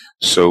cornea.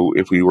 So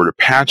if we were to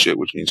patch it,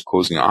 which means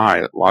closing the eye,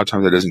 a lot of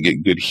times that doesn't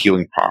get good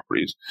healing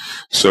properties.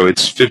 So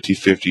it's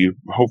 50-50.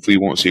 Hopefully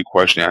you won't see a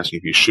question asking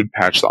if you should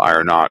patch the eye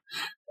or not.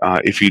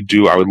 If you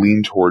do, I would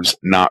lean towards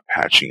not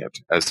patching it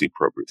as the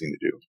appropriate thing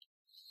to do.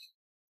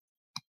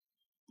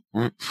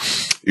 Right.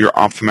 Your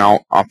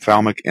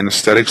ophthalmic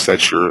anesthetics,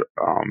 that's your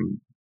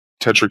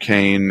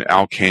tetracaine,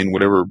 Alkane,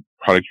 whatever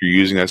product you're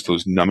using, that's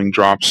those numbing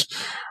drops,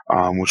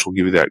 which will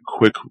give you that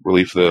quick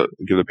relief,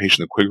 give the patient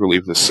the quick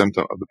relief of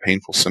the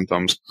painful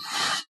symptoms.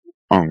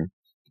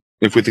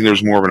 If we think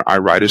there's more of an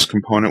iritis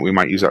component, we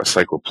might use that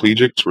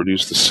cycloplegic to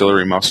reduce the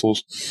ciliary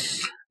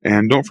muscles.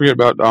 And don't forget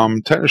about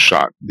tetanus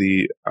shot.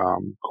 The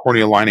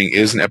corneal lining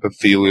is an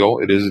epithelial.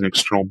 It is an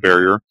external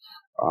barrier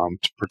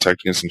to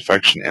protect against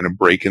infection, and a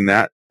break in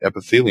that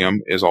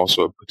epithelium is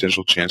also a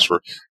potential chance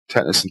for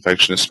tetanus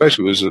infection,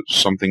 especially if it was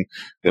something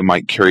that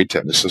might carry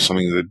tetanus, so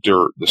something in the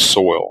dirt, the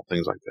soil,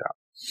 things like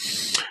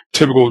that.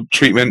 Typical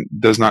treatment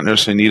does not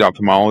necessarily need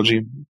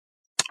ophthalmology.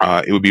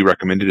 It would be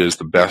recommended as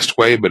the best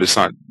way, but it's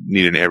not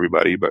needed in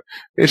everybody. But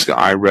basically,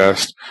 eye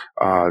rest,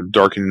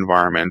 darkened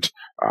environment.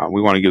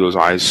 We want to give those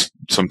eyes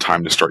some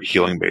time to start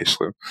healing,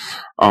 basically.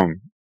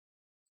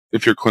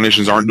 If your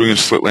clinicians aren't doing a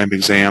slit lamp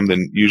exam,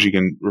 then usually you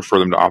can refer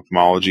them to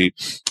ophthalmology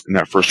in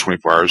that first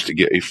 24 hours to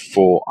get a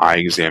full eye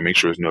exam, make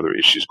sure there's no other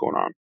issues going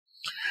on.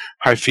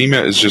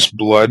 Hyphema is just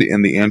blood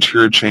in the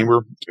anterior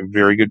chamber. A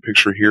very good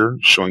picture here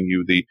showing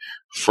you the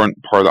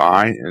front part of the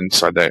eye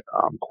inside that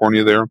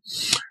cornea there.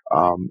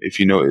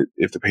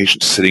 If the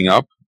patient's sitting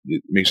up,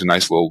 it makes a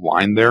nice little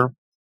line there.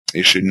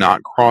 It should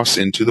not cross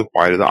into the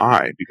white of the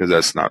eye because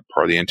that's not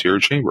part of the anterior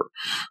chamber.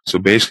 So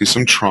basically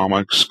some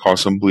trauma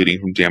causes some bleeding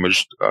from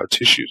damaged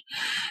tissues.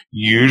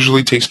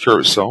 Usually takes care of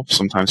itself.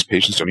 Sometimes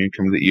patients don't even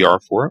come to the ER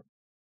for it.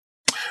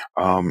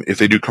 If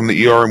they do come to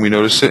the ER and we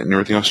notice it and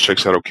everything else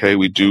checks out okay,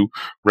 we do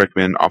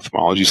recommend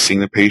ophthalmology seeing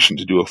the patient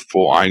to do a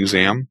full eye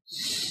exam.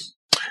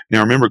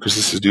 Now remember, because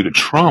this is due to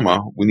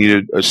trauma, we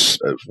needed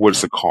what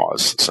is the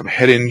cause? Some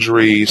head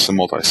injury, some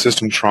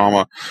multi-system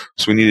trauma,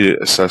 so we need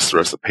to assess the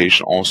rest of the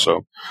patient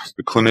also.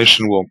 The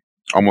clinician will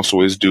almost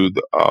always do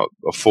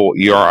a full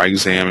ER eye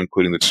exam,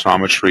 including the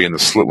tonometry and the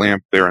slit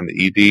lamp there in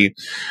the ED.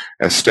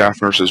 As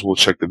staff nurses, we'll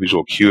check the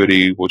visual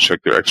acuity, we'll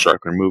check their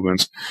extraocular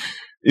movements.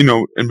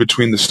 In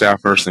between the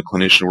staff nurse and the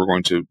clinician, we're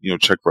going to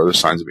check for other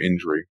signs of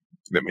injury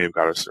that may have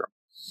got us there.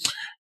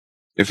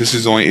 If this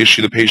is the only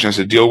issue the patient has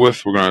to deal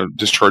with, we're going to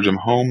discharge him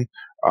home.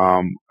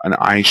 An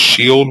eye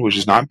shield, which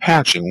is not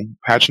patching.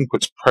 Patching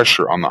puts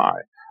pressure on the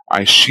eye.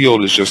 Eye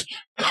shield is just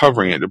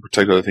covering it to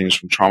protect other things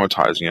from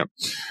traumatizing it.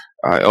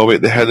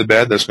 Elevate the head of the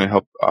bed. That's going to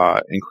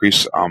help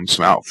increase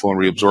some outflow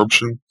and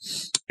reabsorption.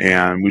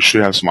 And we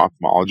should have some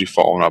ophthalmology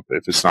following up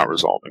if it's not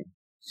resolving.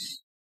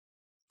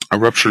 A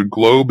ruptured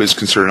globe is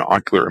considered an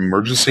ocular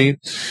emergency,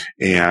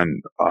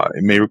 and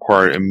it may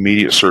require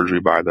immediate surgery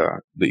by the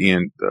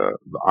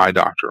eye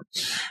doctor.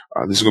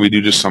 This is going to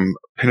be due to some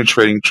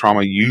penetrating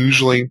trauma.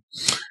 Usually,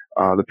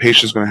 the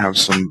patient is going to have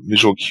some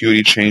visual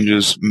acuity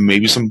changes,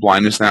 maybe some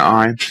blindness in that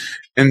eye,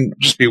 and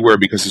just be aware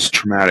because it's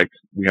traumatic.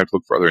 We have to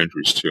look for other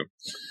injuries too.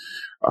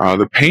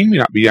 The pain may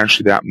not be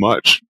actually that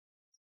much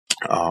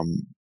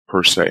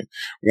per se.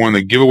 One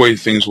of the giveaway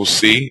things we'll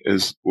see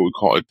is what we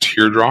call a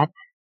teardrop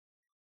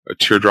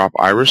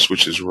iris,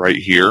 which is right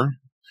here.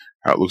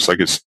 How it looks like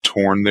it's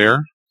torn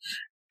there.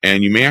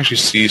 And you may actually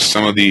see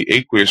some of the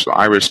aqueous of the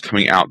iris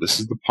coming out. This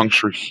is the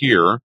puncture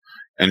here,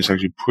 and it's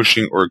actually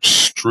pushing or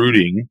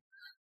extruding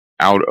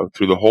out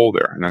through the hole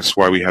there. And that's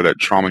why we have that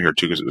trauma here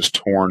too, because it was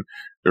torn.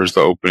 There's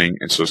the opening,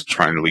 and so it's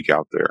trying to leak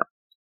out there.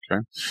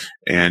 Okay,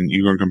 and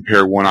you're going to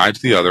compare one eye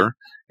to the other,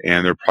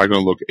 and they're probably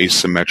going to look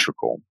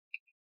asymmetrical.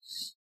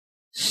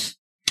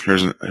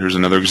 Here's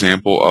another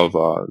example of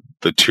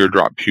the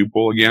teardrop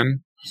pupil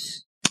again.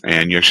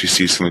 And you actually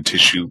see some of the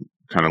tissue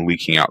kind of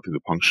leaking out through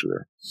the puncture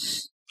there.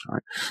 All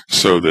right.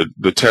 So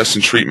the tests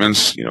and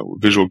treatments,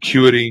 visual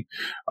acuity,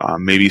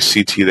 maybe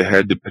CT of the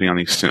head, depending on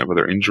the extent of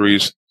other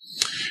injuries.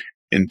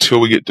 Until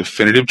we get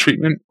definitive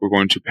treatment, we're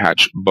going to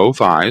patch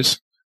both eyes.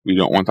 We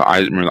don't want the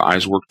eyes. Remember, the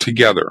eyes work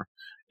together.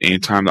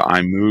 Anytime the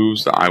eye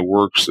moves, the eye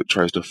works, it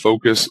tries to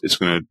focus, it's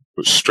going to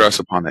put stress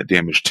upon that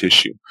damaged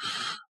tissue.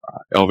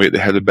 Elevate the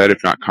head of the bed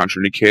if not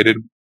contraindicated,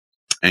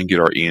 and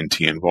get our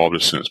ENT involved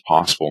as soon as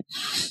possible.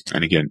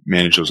 And again,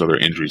 manage those other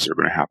injuries that are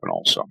going to happen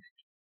also.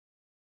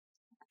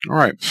 All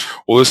right.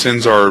 Well, this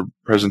ends our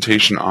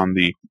presentation on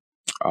the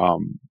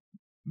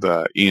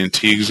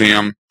ENT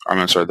exam.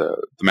 I'm sorry, the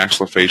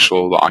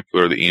maxillofacial, the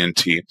ocular, the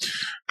ENT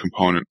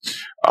component.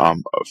 A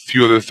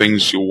few other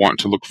things you'll want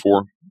to look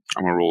for.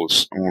 I'm going to roll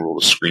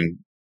the screen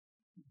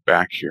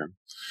back here.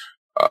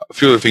 A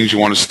few other things you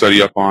want to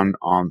study up on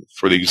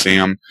for the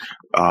exam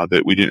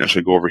that we didn't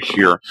actually go over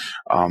here.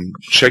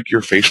 Check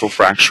your facial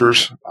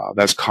fractures.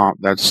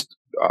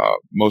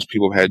 Most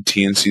people have had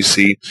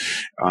TNCC.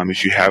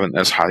 If you haven't,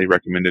 that's highly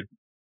recommended.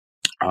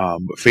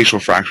 Facial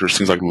fractures,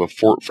 things like Le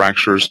Fort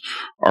fractures,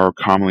 are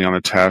commonly on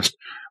the test.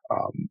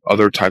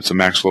 Other types of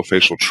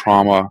maxillofacial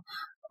trauma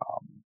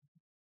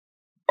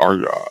are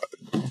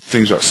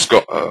things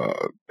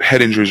that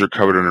head injuries are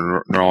covered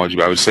under neurology,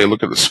 but I would say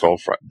look at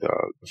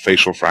the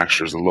facial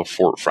fractures, the Le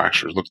Fort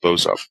fractures. Look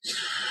those up.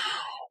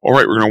 All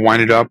right, we're going to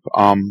wind it up.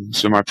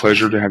 It's been my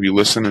pleasure to have you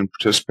listen and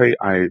participate.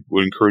 I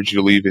would encourage you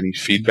to leave any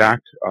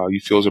feedback you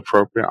feel is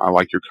appropriate. I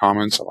like your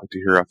comments. I like to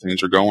hear how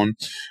things are going.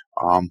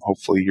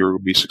 Hopefully you'll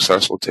be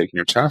successful taking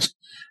your test,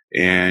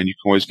 and you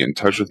can always get in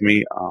touch with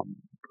me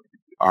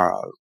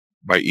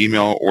by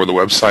email or the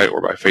website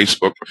or by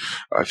Facebook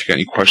if you got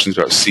any questions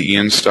about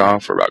CEN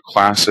stuff or about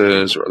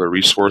classes or other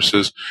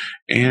resources.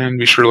 And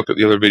be sure to look at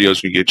the other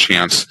videos when you get a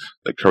chance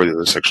that cover the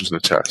other sections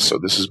of the test. So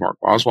this is Mark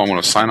Boswell. I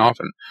want to sign off,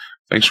 and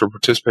thanks for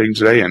participating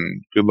today,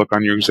 and good luck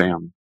on your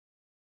exam.